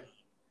 Okay.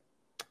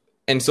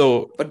 and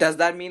so But does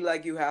that mean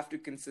like you have to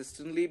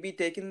consistently be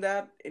taking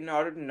that in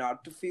order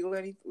not to feel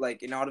any,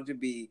 like in order to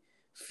be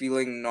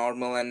feeling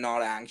normal and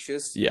not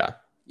anxious, yeah,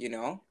 you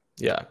know?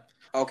 yeah.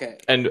 Okay.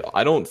 And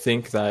I don't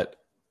think that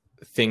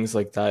things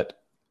like that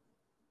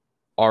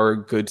are a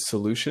good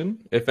solution.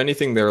 If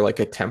anything, they're like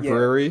a Yeah.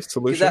 temporary Cause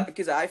solution.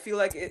 I feel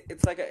like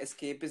it's like an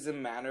escapism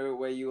manner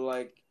where you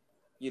like,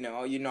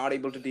 you're not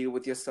able to deal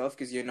with yourself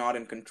because you're not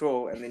in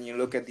control, and then you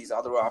look at these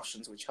other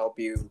options which help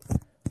you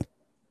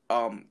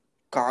um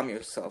calm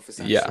yourself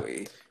Yeah.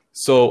 essentially.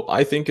 So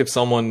I think if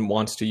someone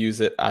wants to use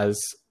it as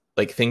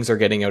like things are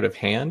getting out of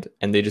hand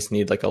and they just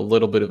need like a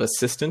little bit of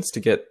assistance to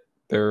get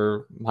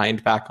their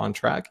mind back on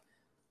track,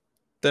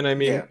 then I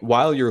mean, Yeah.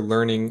 while you're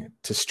learning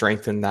to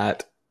strengthen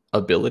that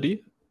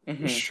ability,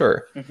 Mm-hmm.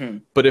 sure. Mm-hmm.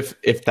 But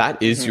if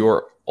that is Mm-hmm.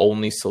 your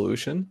only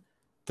solution,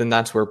 then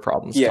that's where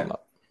problems Yeah. come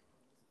up.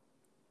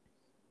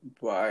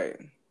 Right.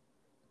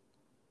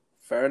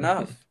 Fair Mhm.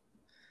 enough.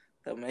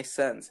 That makes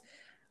sense.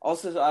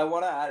 Also, so I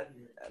want to add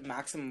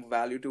maximum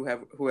value to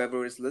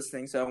whoever is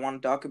listening. So I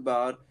want to talk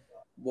about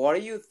what are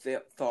your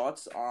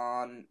thoughts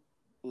on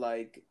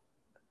like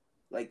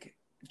like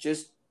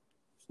just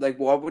like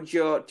what would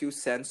your 2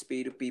 cents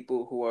be to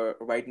people who are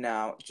right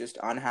now just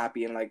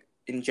unhappy and like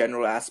in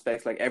general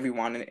aspects, like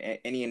everyone in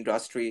any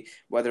industry,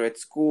 whether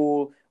it's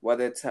school,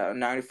 whether it's a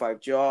 9 to 5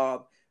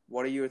 job.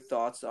 What are your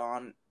thoughts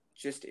on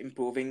just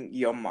improving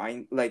your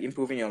mind, like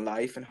improving your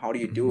life, and how do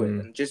you do it Hmm.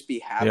 and just be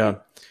Yeah. happy?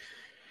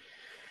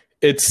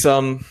 It's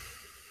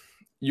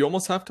you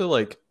almost have to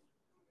like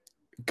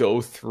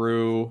go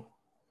through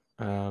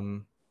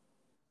um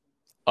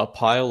a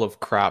pile of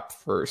crap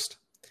first,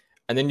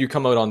 and then you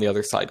come out on the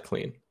other side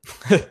clean.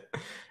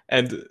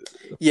 And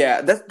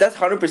Yeah, that's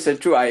 100%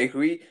 true. I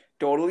agree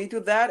totally to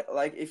that.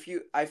 Like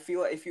I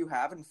feel if you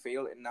haven't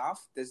failed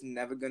enough, there's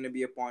never gonna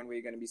be a point where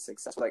you're gonna be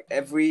successful. Like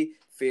every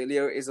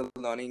failure is a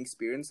learning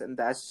experience, and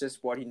that's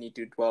just what you need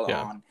to dwell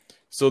yeah. on.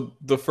 So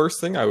the first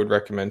thing I would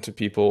recommend to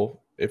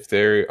people if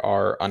they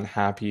are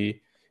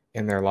unhappy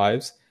in their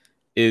lives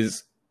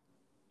is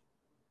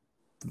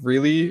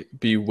really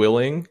be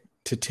willing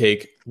to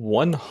take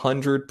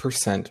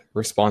 100%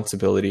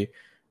 responsibility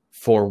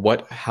for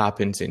what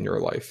happens in your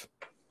life.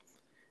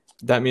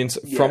 That means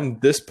Yeah, from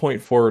this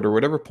point forward, or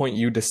whatever point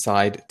you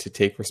decide to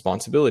take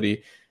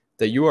responsibility,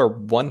 that you are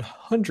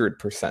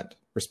 100%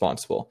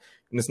 responsible.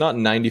 And it's not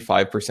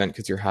 95%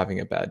 because you're having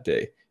a bad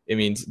day. It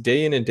means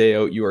day in and day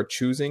out, you are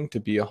choosing to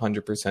be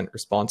 100%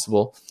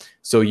 responsible.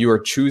 So you are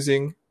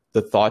choosing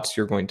the thoughts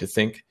you're going to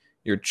think.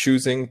 You're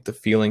choosing the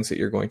feelings that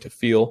you're going to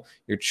feel.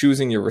 You're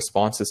choosing your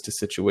responses to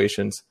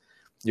situations.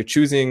 You're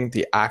choosing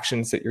the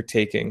actions that you're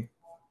taking.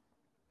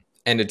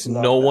 And it's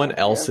no love one that.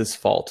 Yeah, else's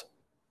fault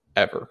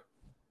ever.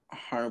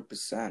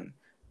 100%,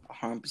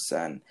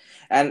 100%.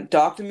 And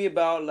talk to me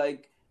about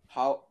like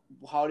how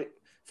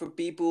for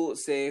people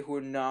say who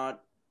are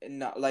not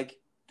like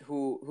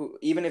who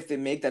even if they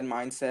make that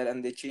mindset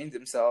and they change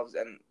themselves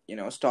and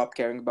stop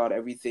caring about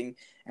everything,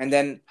 and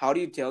then how do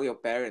you tell your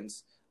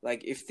parents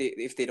like if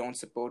they don't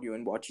support you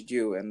in what you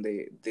do, and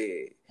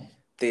they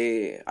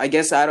I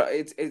guess I don't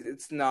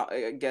it's not,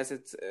 I guess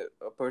it's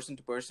a person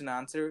to person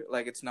answer,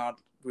 like it's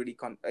not really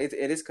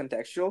it is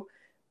contextual,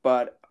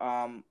 but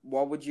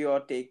what would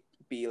your take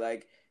be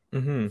like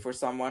Mm-hmm. for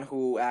someone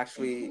who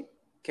actually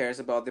cares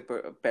about the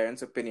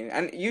parents' opinion?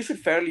 And you should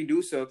fairly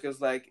do so,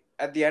 because like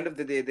at the end of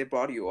the day they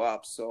brought you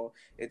up, so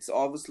it's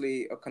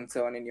obviously a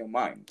concern in your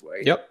mind,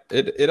 right? Yep,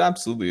 it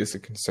absolutely is a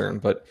concern,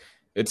 but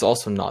it's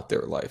also not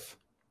their life.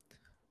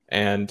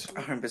 And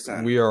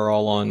 100%. we are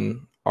all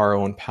on our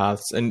own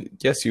paths. And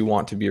yes, you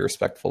want to be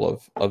respectful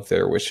of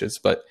their wishes,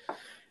 but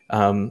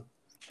um,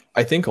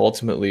 I think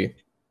ultimately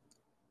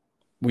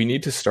we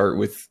need to start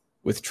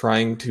with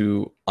trying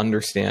to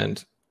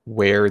understand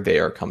where they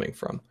are coming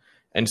from.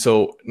 And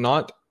so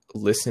not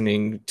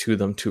listening to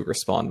them to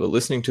respond, but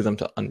listening to them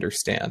to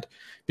understand,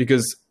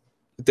 because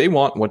they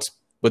want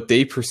what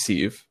they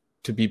perceive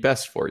to be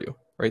best for you,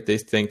 right? They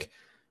think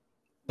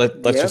let's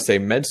just Yep. say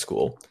med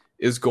school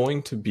is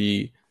going to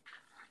be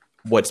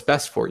what's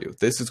best for you.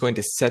 This is going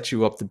to set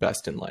you up the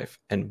best in life,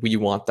 and we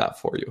want that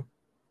for you.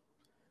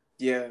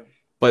 Yeah.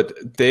 But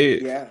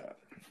Yeah.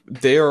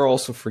 they are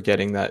also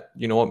forgetting that,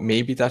 you know what,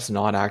 maybe that's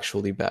not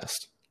actually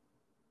best.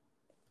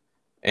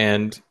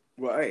 And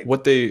Right.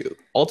 what they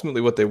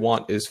ultimately what they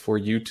want is for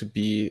you to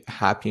be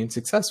happy and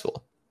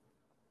successful.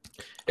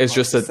 It's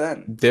just that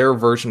 100%. their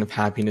version of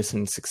happiness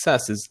and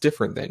success is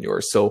different than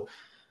yours. So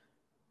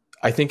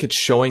I think it's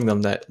showing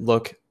them that,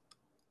 look,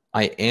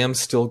 I am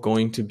still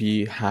going to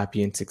be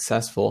happy and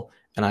successful,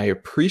 and I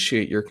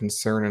appreciate your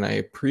concern and I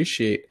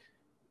appreciate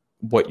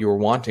what you're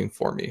wanting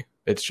for me.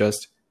 It's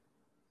just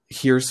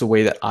here's the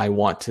way that I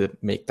want to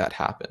make that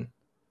happen.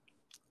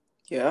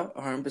 Yeah,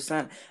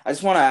 100%. I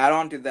just want to add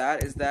on to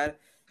that is that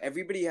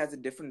everybody has a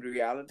different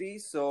reality.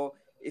 So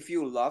if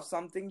you love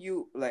something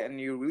you like and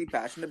you're really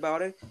passionate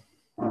about it,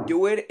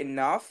 do it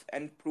enough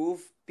and prove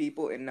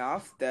people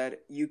enough that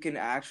you can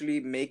actually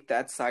make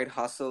that side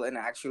hustle an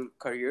actual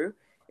career,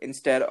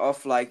 instead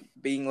of like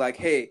being like,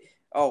 hey,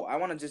 oh, I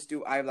want to just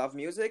do, I love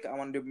music, I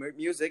want to do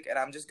music, and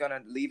I'm just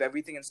gonna leave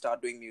everything and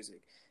start doing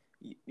music.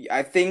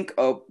 I think,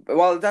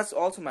 well, that's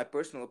also my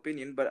personal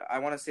opinion, but I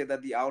want to say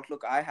that the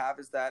outlook I have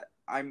is that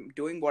I'm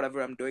doing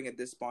whatever I'm doing at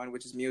this point,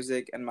 which is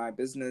music and my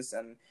business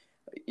and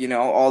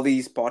all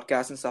these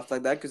podcasts and stuff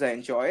like that, because I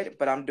enjoy it,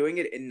 but I'm doing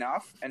it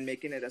enough and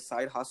making it a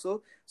side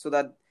hustle so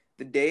that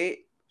the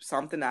day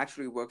something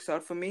actually works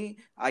out for me,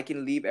 I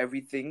can leave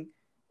everything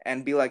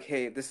and be like,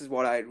 hey, this is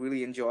what I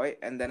really enjoy.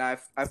 And then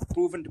I've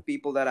proven to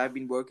people that I've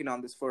been working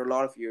on this for a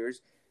lot of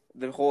years,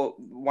 the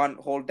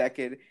whole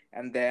decade,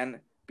 and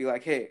then be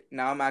like, hey,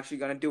 now I'm actually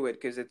gonna do it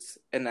because it's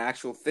an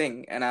actual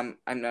thing, and I'm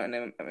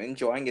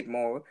enjoying it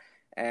more,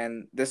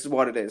 and this is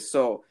what it is.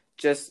 So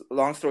just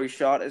long story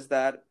short is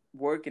that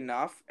work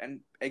enough and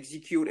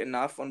execute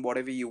enough on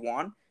whatever you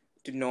want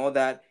to know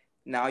that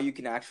now you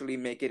can actually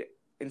make it,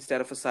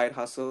 instead of a side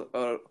hustle,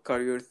 a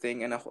career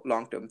thing and a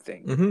long-term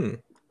thing. Mm-hmm.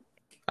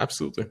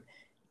 Absolutely.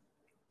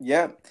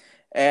 Yeah.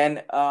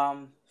 And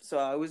So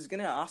I was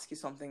gonna ask you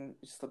something,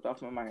 just slipped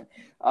off my mind.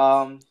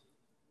 Um,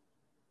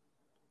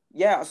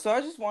 yeah. So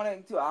I just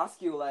wanted to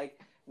ask you, like,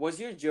 was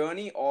your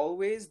journey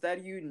always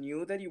that you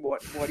knew that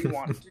what you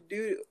wanted to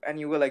do, and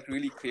you were like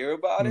really clear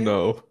about it?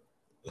 No.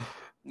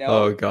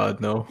 Oh No, God,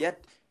 no.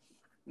 yet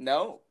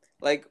no.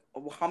 Like,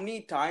 how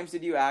many times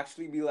did you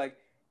actually be like,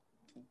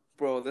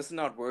 bro, this is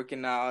not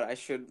working out. I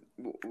should,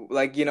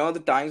 like,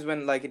 the times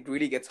when like it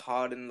really gets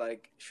hard and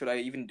like, should I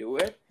even do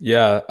it?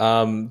 Yeah.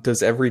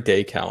 Does every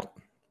day count?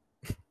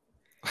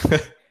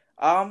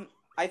 Um,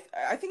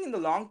 I think in the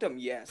long term,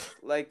 yes.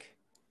 Like,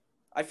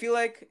 I feel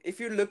like if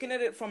you're looking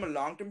at it from a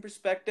long term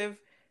perspective,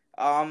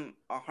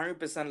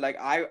 100%. Like,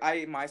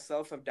 I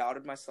myself have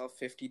doubted myself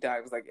 50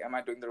 times. Like, am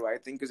I doing the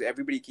right thing? Because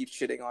everybody keeps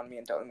shitting on me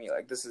and telling me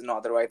like this is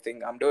not the right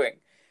thing I'm doing.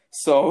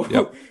 So,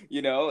 Yep.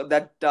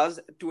 that does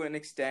to an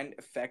extent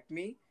affect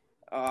me.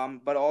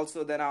 But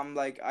also then I'm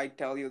like, I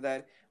tell you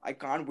that I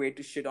can't wait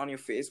to shit on your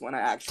face when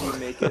I actually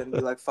make it and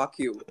be like, fuck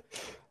you.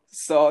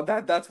 So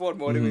that's what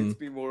hmm motivates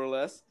me more or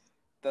less.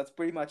 That's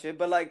pretty much it.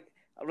 But like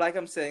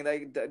I'm saying,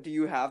 like, do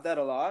you have that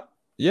a lot?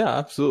 Yeah,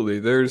 absolutely.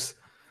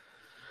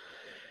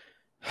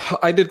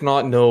 I did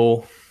not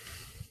know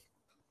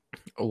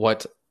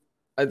what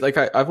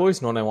I've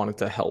always known I wanted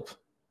to help.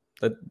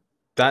 That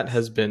that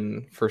has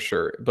been for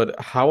sure. But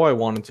how I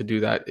wanted to do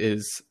that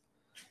is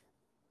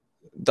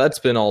that's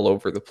been all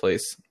over the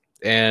place.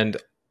 And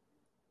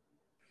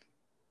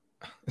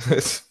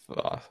it's,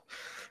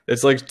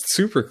 it's like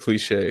super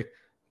cliche,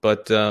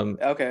 but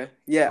Okay.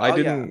 Yeah. I Oh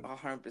yeah. didn't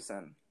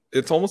 100%.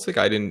 it's almost like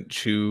I didn't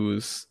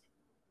choose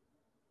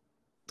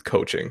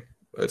coaching.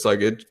 It's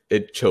like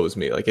it chose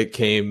me. Like it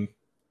came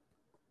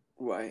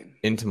Right.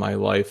 into my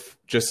life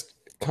just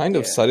kind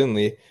of Yeah.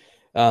 suddenly.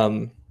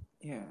 Um,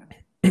 Yeah.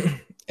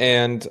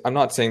 and I'm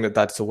not saying that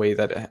that's the way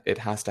that it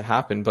has to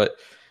happen, but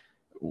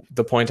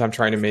the point I'm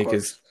trying to Of make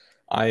is course.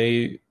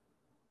 I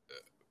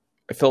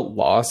I felt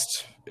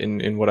lost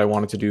in what I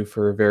wanted to do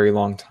for a very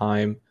long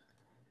time,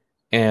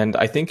 and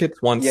I think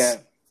it's once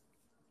Yeah.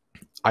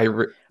 I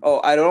re- Oh,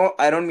 I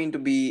don't mean to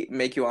be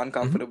make you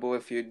Mhm. uncomfortable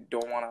if you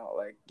don't wanna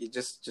like you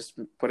just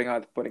putting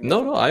it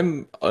No, out no, there.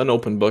 I'm an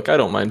open book. I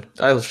don't mind.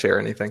 I'll share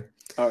anything.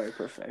 All right.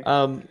 Perfect.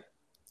 Um,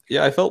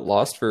 yeah, I felt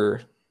lost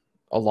for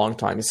a long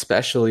time,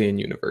 especially in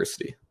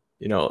university.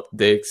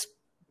 They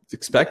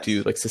expect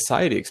you, Yes. like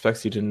society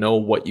expects you to know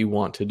what you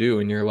want to do,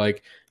 and you're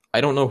like,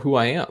 I don't know who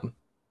I am.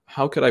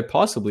 How could I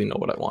possibly know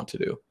what I want to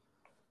do?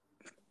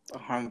 A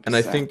hundred And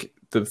I percent. think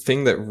the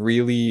thing that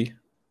really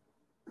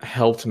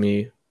helped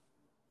me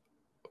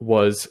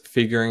was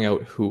figuring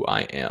out who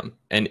I am.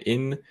 And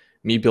in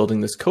me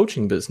building this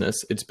coaching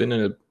business, it's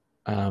been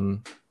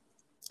um,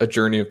 a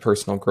journey of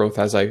personal growth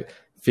as I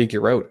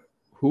figure out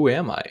who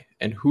am I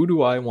and who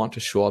do I want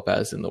to show up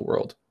as in the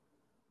world.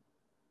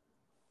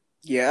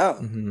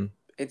 Yeah. hmm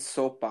It's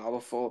so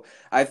powerful.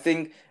 I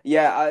think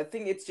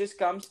it just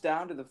comes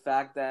down to the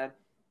fact that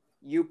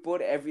you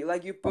put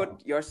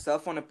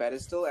yourself on a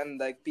pedestal and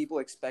like people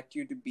expect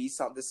you to be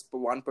this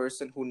one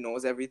person who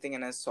knows everything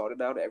and has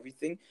sorted out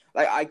everything.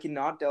 Like I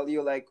cannot tell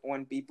you like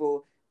when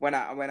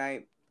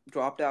I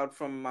dropped out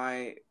from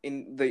my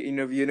in the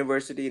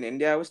university in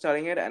India I was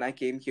studying it and I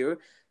came here,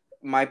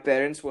 my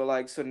parents were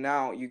like, so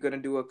now you're gonna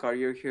do a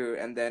career here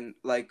and then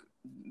like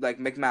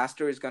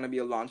McMaster is gonna be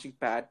a launching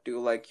pad to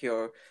like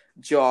your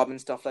job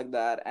and stuff like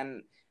that.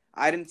 And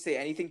I didn't say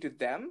anything to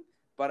them,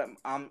 but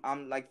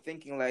I'm like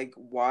thinking like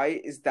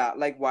why is that,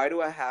 like why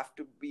do I have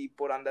to be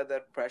put under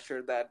that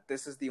pressure that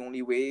this is the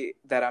only way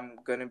that I'm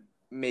gonna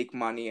make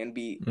money and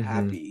be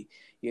hmm happy,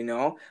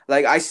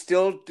 like I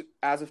still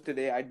as of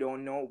today I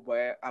don't know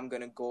where I'm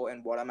gonna go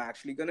and what I'm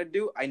actually gonna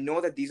do. I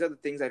know that these are the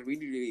things I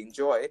really really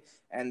enjoy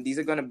and these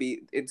are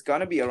it's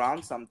gonna be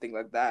around something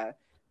like that,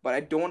 but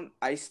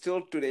I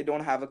still today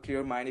don't have a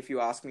clear mind. If you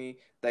ask me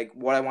like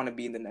what I want to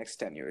be in the next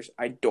 10 years,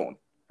 I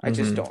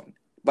just hmm don't.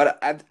 But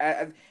and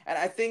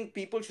I think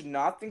people should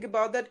not think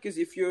about that, because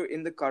if you're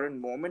in the current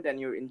moment and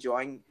you're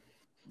enjoying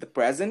the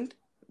present,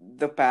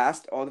 the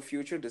past or the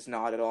future does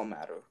not at all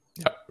matter.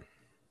 Yeah.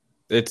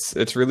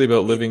 It's really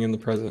about It living in the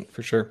present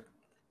for sure.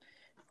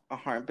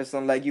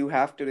 100%, like you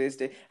have today's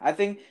day. I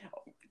think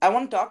I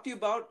want to talk to you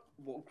about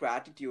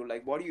gratitude.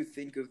 Like, what do you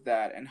think of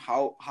that, and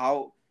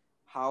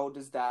how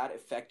does that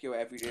affect your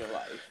everyday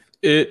life?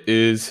 It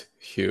is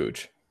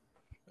huge,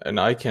 and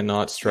I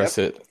cannot stress Yep,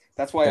 it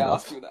that's why I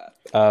asked enough. you that.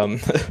 Um,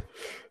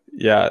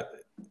 yeah,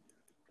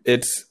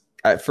 it's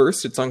at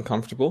first it's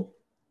uncomfortable.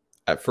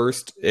 At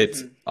first,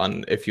 Hmm.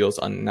 it feels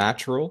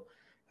unnatural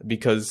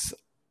because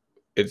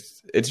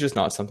it's just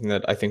not something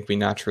that I think we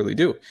naturally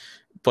do.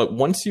 But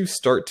once you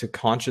start to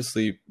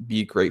consciously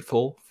be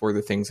grateful for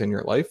the things in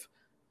your life,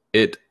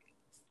 it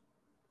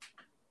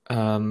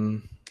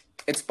um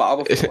It's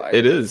powerful, I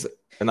it think. is,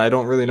 and I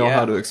don't really know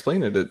how to Yeah,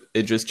 explain it.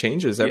 It just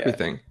changes yeah,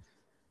 everything.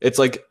 It's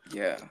like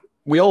yeah,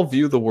 we all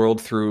view the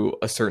world through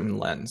a certain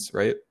lens,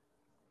 right?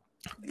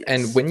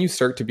 And yes, when you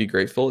start to be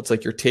grateful, it's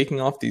like you're taking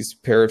off these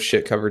pair of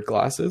shit covered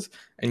glasses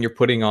and you're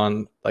putting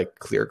on like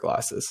clear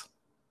glasses,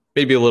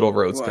 maybe a little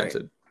rose right.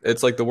 tinted.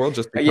 It's like the world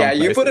just Yeah, becomes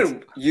nicer.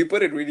 you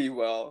put it really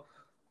well.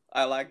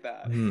 I like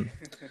that. Mhm.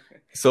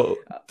 So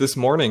this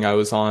morning I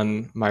was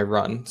on my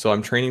run. So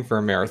I'm training for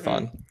a hmm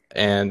marathon,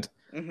 and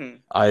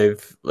hmm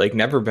I've like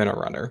never been a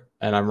runner,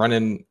 and I'm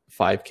running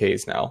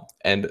 5Ks now,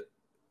 and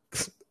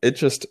it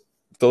just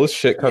those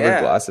shit covered Yeah,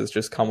 glasses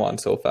just come on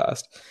so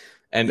fast.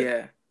 And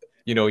yeah,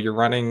 you're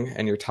running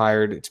and you're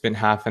tired. It's been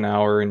half an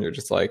hour and you're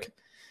just like,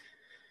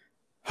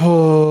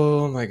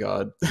 "Oh my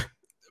God."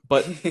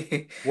 But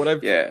what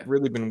I've yeah.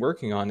 really been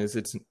working on is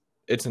it's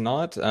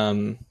not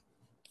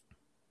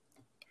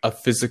a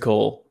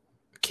physical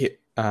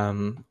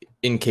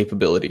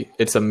incapability.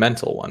 It's a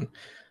mental one.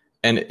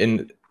 And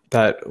in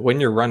that when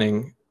you're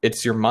running,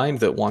 it's your mind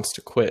that wants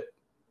to quit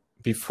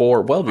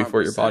well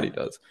before your body 100%.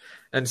 does.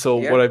 And so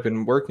what Yeah, I've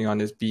been working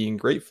on is being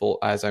grateful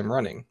as I'm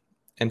running.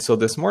 And so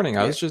this morning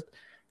I yeah, was just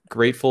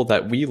grateful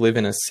that we live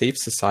in a safe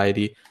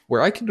society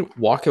where I could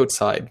walk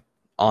outside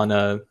on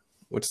a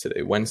what's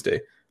today,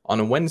 Wednesday, on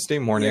a Wednesday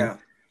morning, yeah.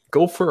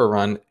 go for a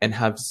run and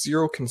have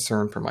zero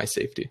concern for my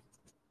safety.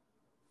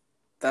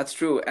 That's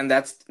true, and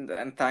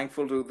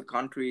thankful to the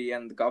country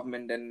and the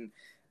government and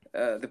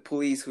the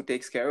police who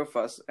takes care of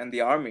us and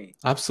the army.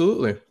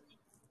 Absolutely.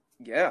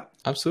 Yeah,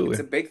 it's Absolutely.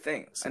 a big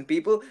thing, and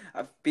people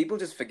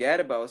just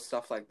forget about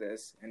stuff like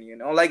this. And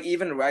like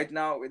even right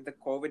now with the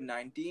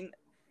COVID-19,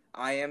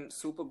 I am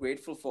super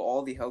grateful for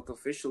all the health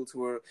officials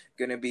who are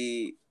gonna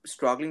be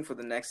struggling for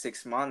the next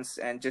 6 months,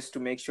 and just to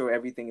make sure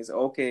everything is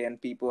okay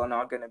and people are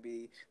not gonna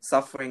be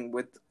suffering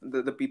with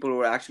the people who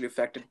are actually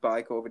affected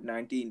by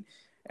COVID-19.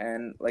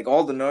 And like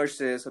all the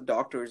nurses or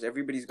doctors,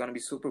 everybody's gonna be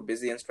super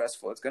busy and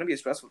stressful. It's gonna be a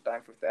stressful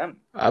time for them.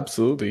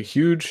 Absolutely.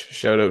 Huge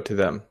shout out to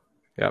them.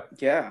 Yeah.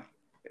 Yeah,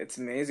 it's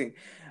amazing.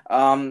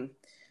 Um,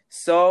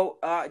 so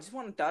I just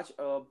want to touch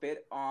a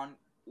bit on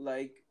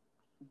like,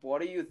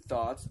 what are your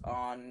thoughts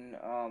on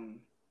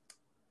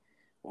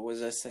what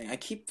was I saying? I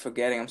keep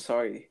forgetting. I'm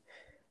sorry.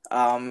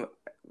 Um,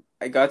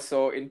 I got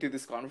so into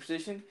this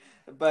conversation,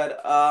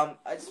 but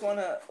I just want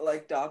to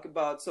like talk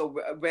about, so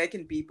where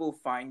can people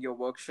find your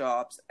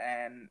workshops,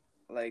 and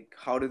like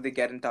how do they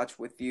get in touch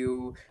with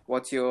you?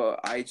 What's your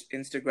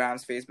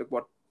Instagrams, Facebook?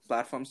 What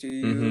platforms do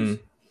you hmm use?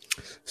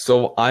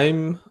 So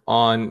I'm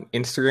on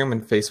Instagram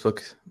and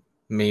Facebook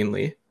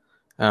mainly.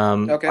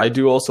 I Okay.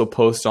 do also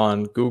post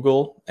on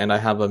Google, and I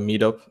have a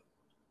meetup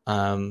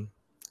um,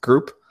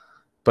 group,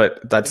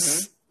 but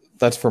Mm-hmm.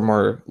 that's for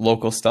more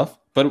local stuff.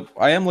 But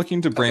I am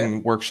looking to Okay.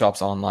 bring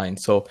workshops online.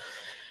 So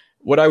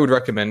what I would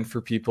recommend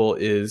for people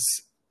is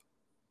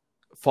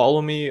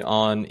follow me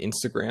on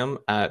Instagram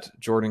at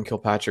Jordan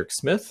Kilpatrick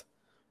Smith,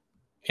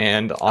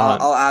 and I'll on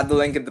I'll add the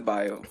link in the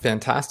bio.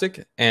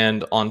 Fantastic,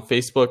 and on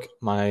Facebook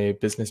my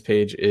business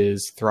page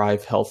is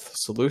Thrive Health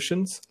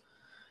Solutions.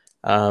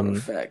 Um,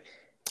 Perfect.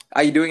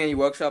 Are you doing any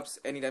workshops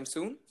anytime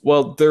soon?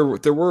 well, there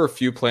were a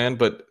few planned,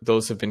 but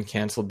those have been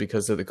canceled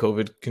because of the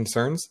COVID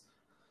concerns.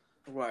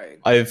 Right.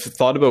 I've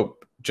thought about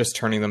just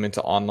turning them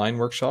into online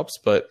workshops,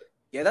 but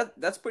Yeah,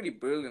 that's pretty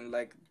brilliant.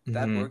 Like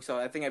that mhm, works out.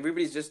 I think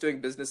everybody's just doing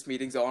business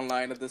meetings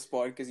online at this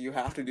point because you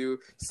have to do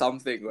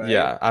something, right?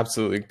 yeah,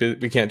 absolutely.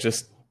 We can't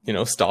just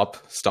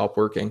stop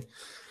working.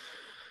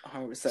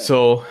 100%.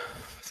 So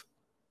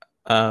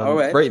All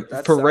right. right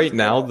That for sounds right good.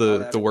 now, I'll the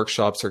add it.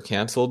 workshops are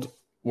canceled.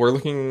 We're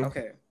looking.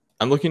 Okay.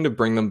 I'm looking to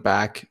bring them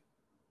back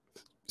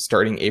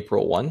starting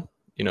April 1.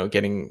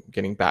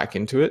 Getting back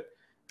into it.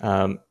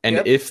 And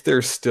Yep. if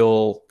there's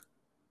still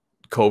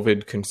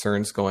COVID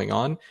concerns going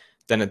on,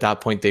 then at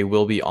that point they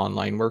will be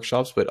online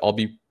workshops. But I'll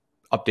be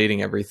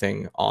updating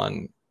everything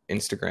on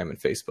Instagram and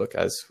Facebook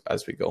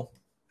as we go.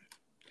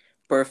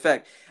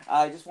 Perfect.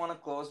 I just want to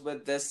close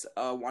with this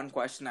one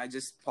question I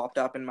just popped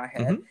up in my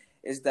head, hmm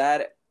is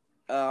that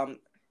um,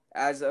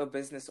 as a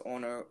business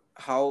owner,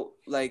 how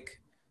like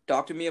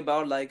talk to me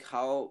about like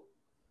how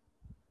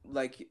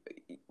like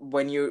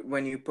when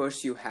you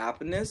pursue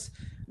happiness,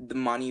 the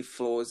money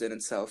flows in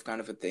itself,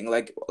 kind of a thing.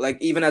 Like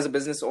even as a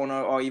business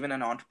owner or even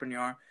an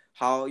entrepreneur,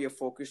 how your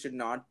focus should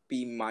not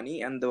be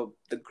money, and the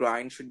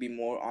grind should be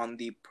more on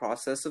the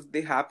process of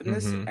the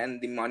happiness, hmm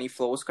and the money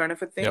flows, kind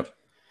of a thing. Yep.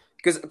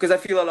 Because I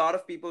feel a lot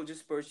of people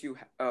just pursue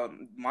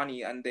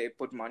money, and they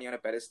put money on a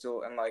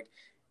pedestal, and like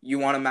you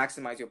want to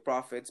maximize your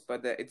profits,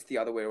 but it's the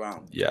other way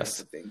around, kind of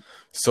a Yes. thing.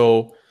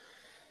 So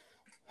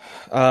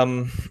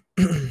um,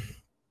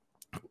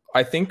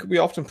 I think we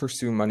often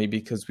pursue money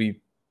because we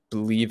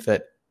believe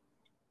that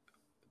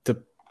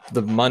the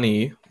the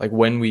money, like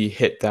when we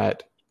hit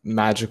that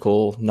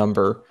magical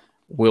number,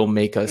 will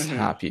make us Mm-hmm.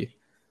 happy.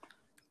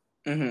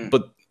 Mm-hmm.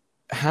 But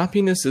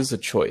happiness is a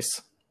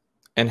choice.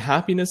 And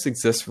happiness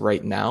exists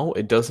right now.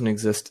 It doesn't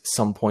exist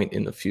some point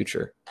in the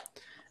future.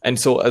 And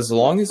so as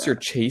long Love as you're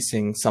that.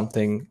 chasing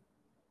something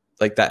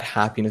like that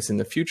happiness in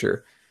the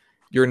future,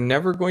 you're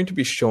never going to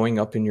be showing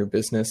up in your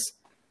business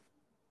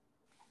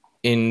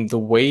in the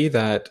way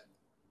that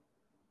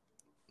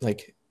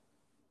like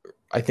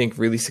I think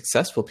really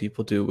successful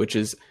people do, which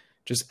is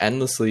just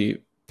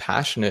endlessly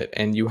passionate.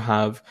 And you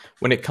have,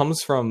 when it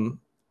comes from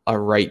a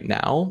right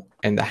now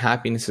and the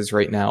happiness is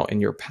right now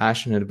and you're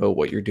passionate about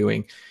what you're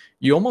doing,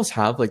 you almost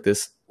have like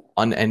this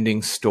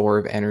unending store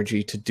of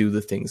energy to do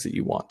the things that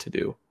you want to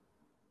do.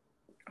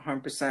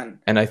 100%.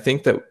 And I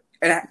think that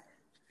And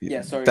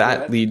yeah, sorry, go that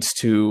ahead. leads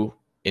to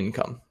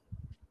income.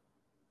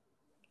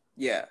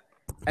 Yeah.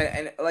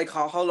 And like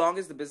how long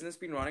has the business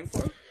been running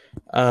for?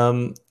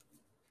 Um,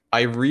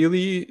 I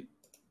really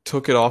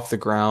took it off the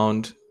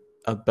ground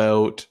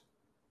about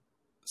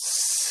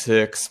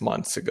 6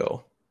 months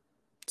ago.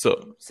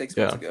 So 6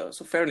 months yeah, ago,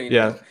 so fairly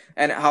yeah, new.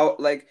 And how,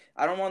 like,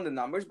 I don't want the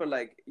numbers, but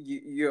like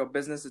your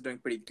business is doing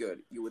pretty good,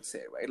 you would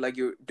say, right? Like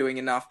you're doing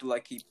enough to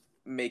like keep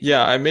making yeah.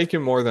 money. I'm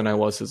making more than I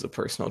was as a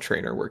personal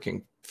trainer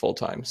working full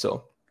time.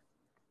 So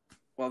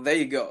Well, there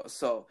you go.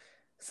 So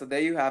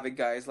there you have it,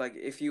 guys. Like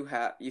if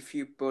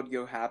you put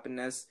your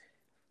happiness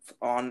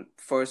on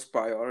first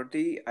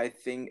priority, I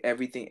think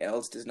everything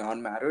else does not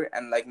matter.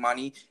 And like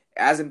money,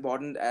 as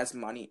important as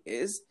money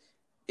is,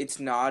 it's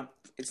not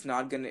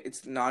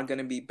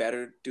gonna be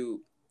better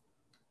to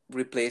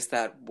replace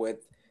that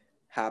with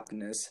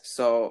happiness.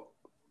 So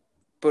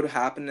put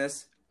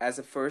happiness as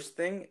a first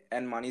thing,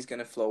 and money's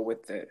gonna flow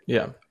with it.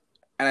 yeah,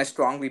 And I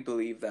strongly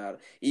believe that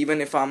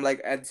even if I'm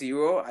like at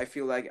zero, I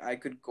feel like I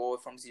could go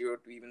from zero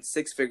to even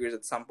six figures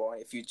at some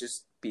point if you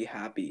just be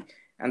happy.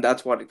 And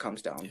that's what it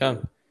comes down yeah,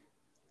 to.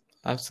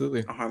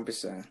 absolutely.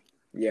 100%.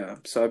 Yeah.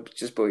 So I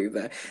just believe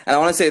that. And I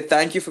want to say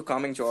thank you for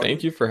coming, Thank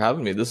Jordan. you for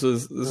having me. This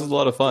is a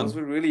lot of Those fun.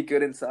 were really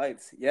good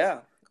insights.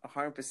 Yeah.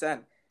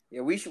 100%.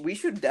 Yeah, we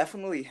should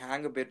definitely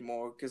hang a bit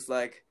more because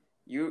like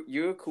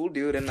you're a cool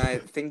dude, and I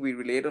think we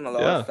relate on a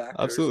lot of Yeah, factors.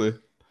 absolutely.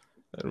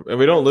 And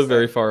we don't live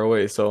very 100%. far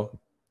away, so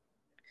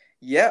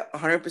Yeah,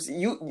 100%.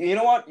 You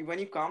know what? When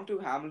you come to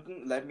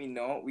Hamilton, let me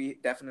know. We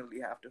definitely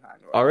have to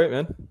hang all around. right,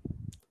 man.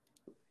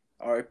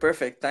 All right,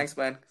 perfect. Thanks,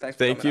 man. Thanks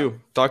for Thank coming out.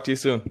 you. Talk to you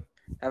soon.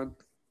 Have a,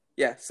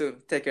 yeah,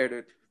 soon. Take care,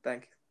 dude.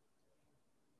 Thank you.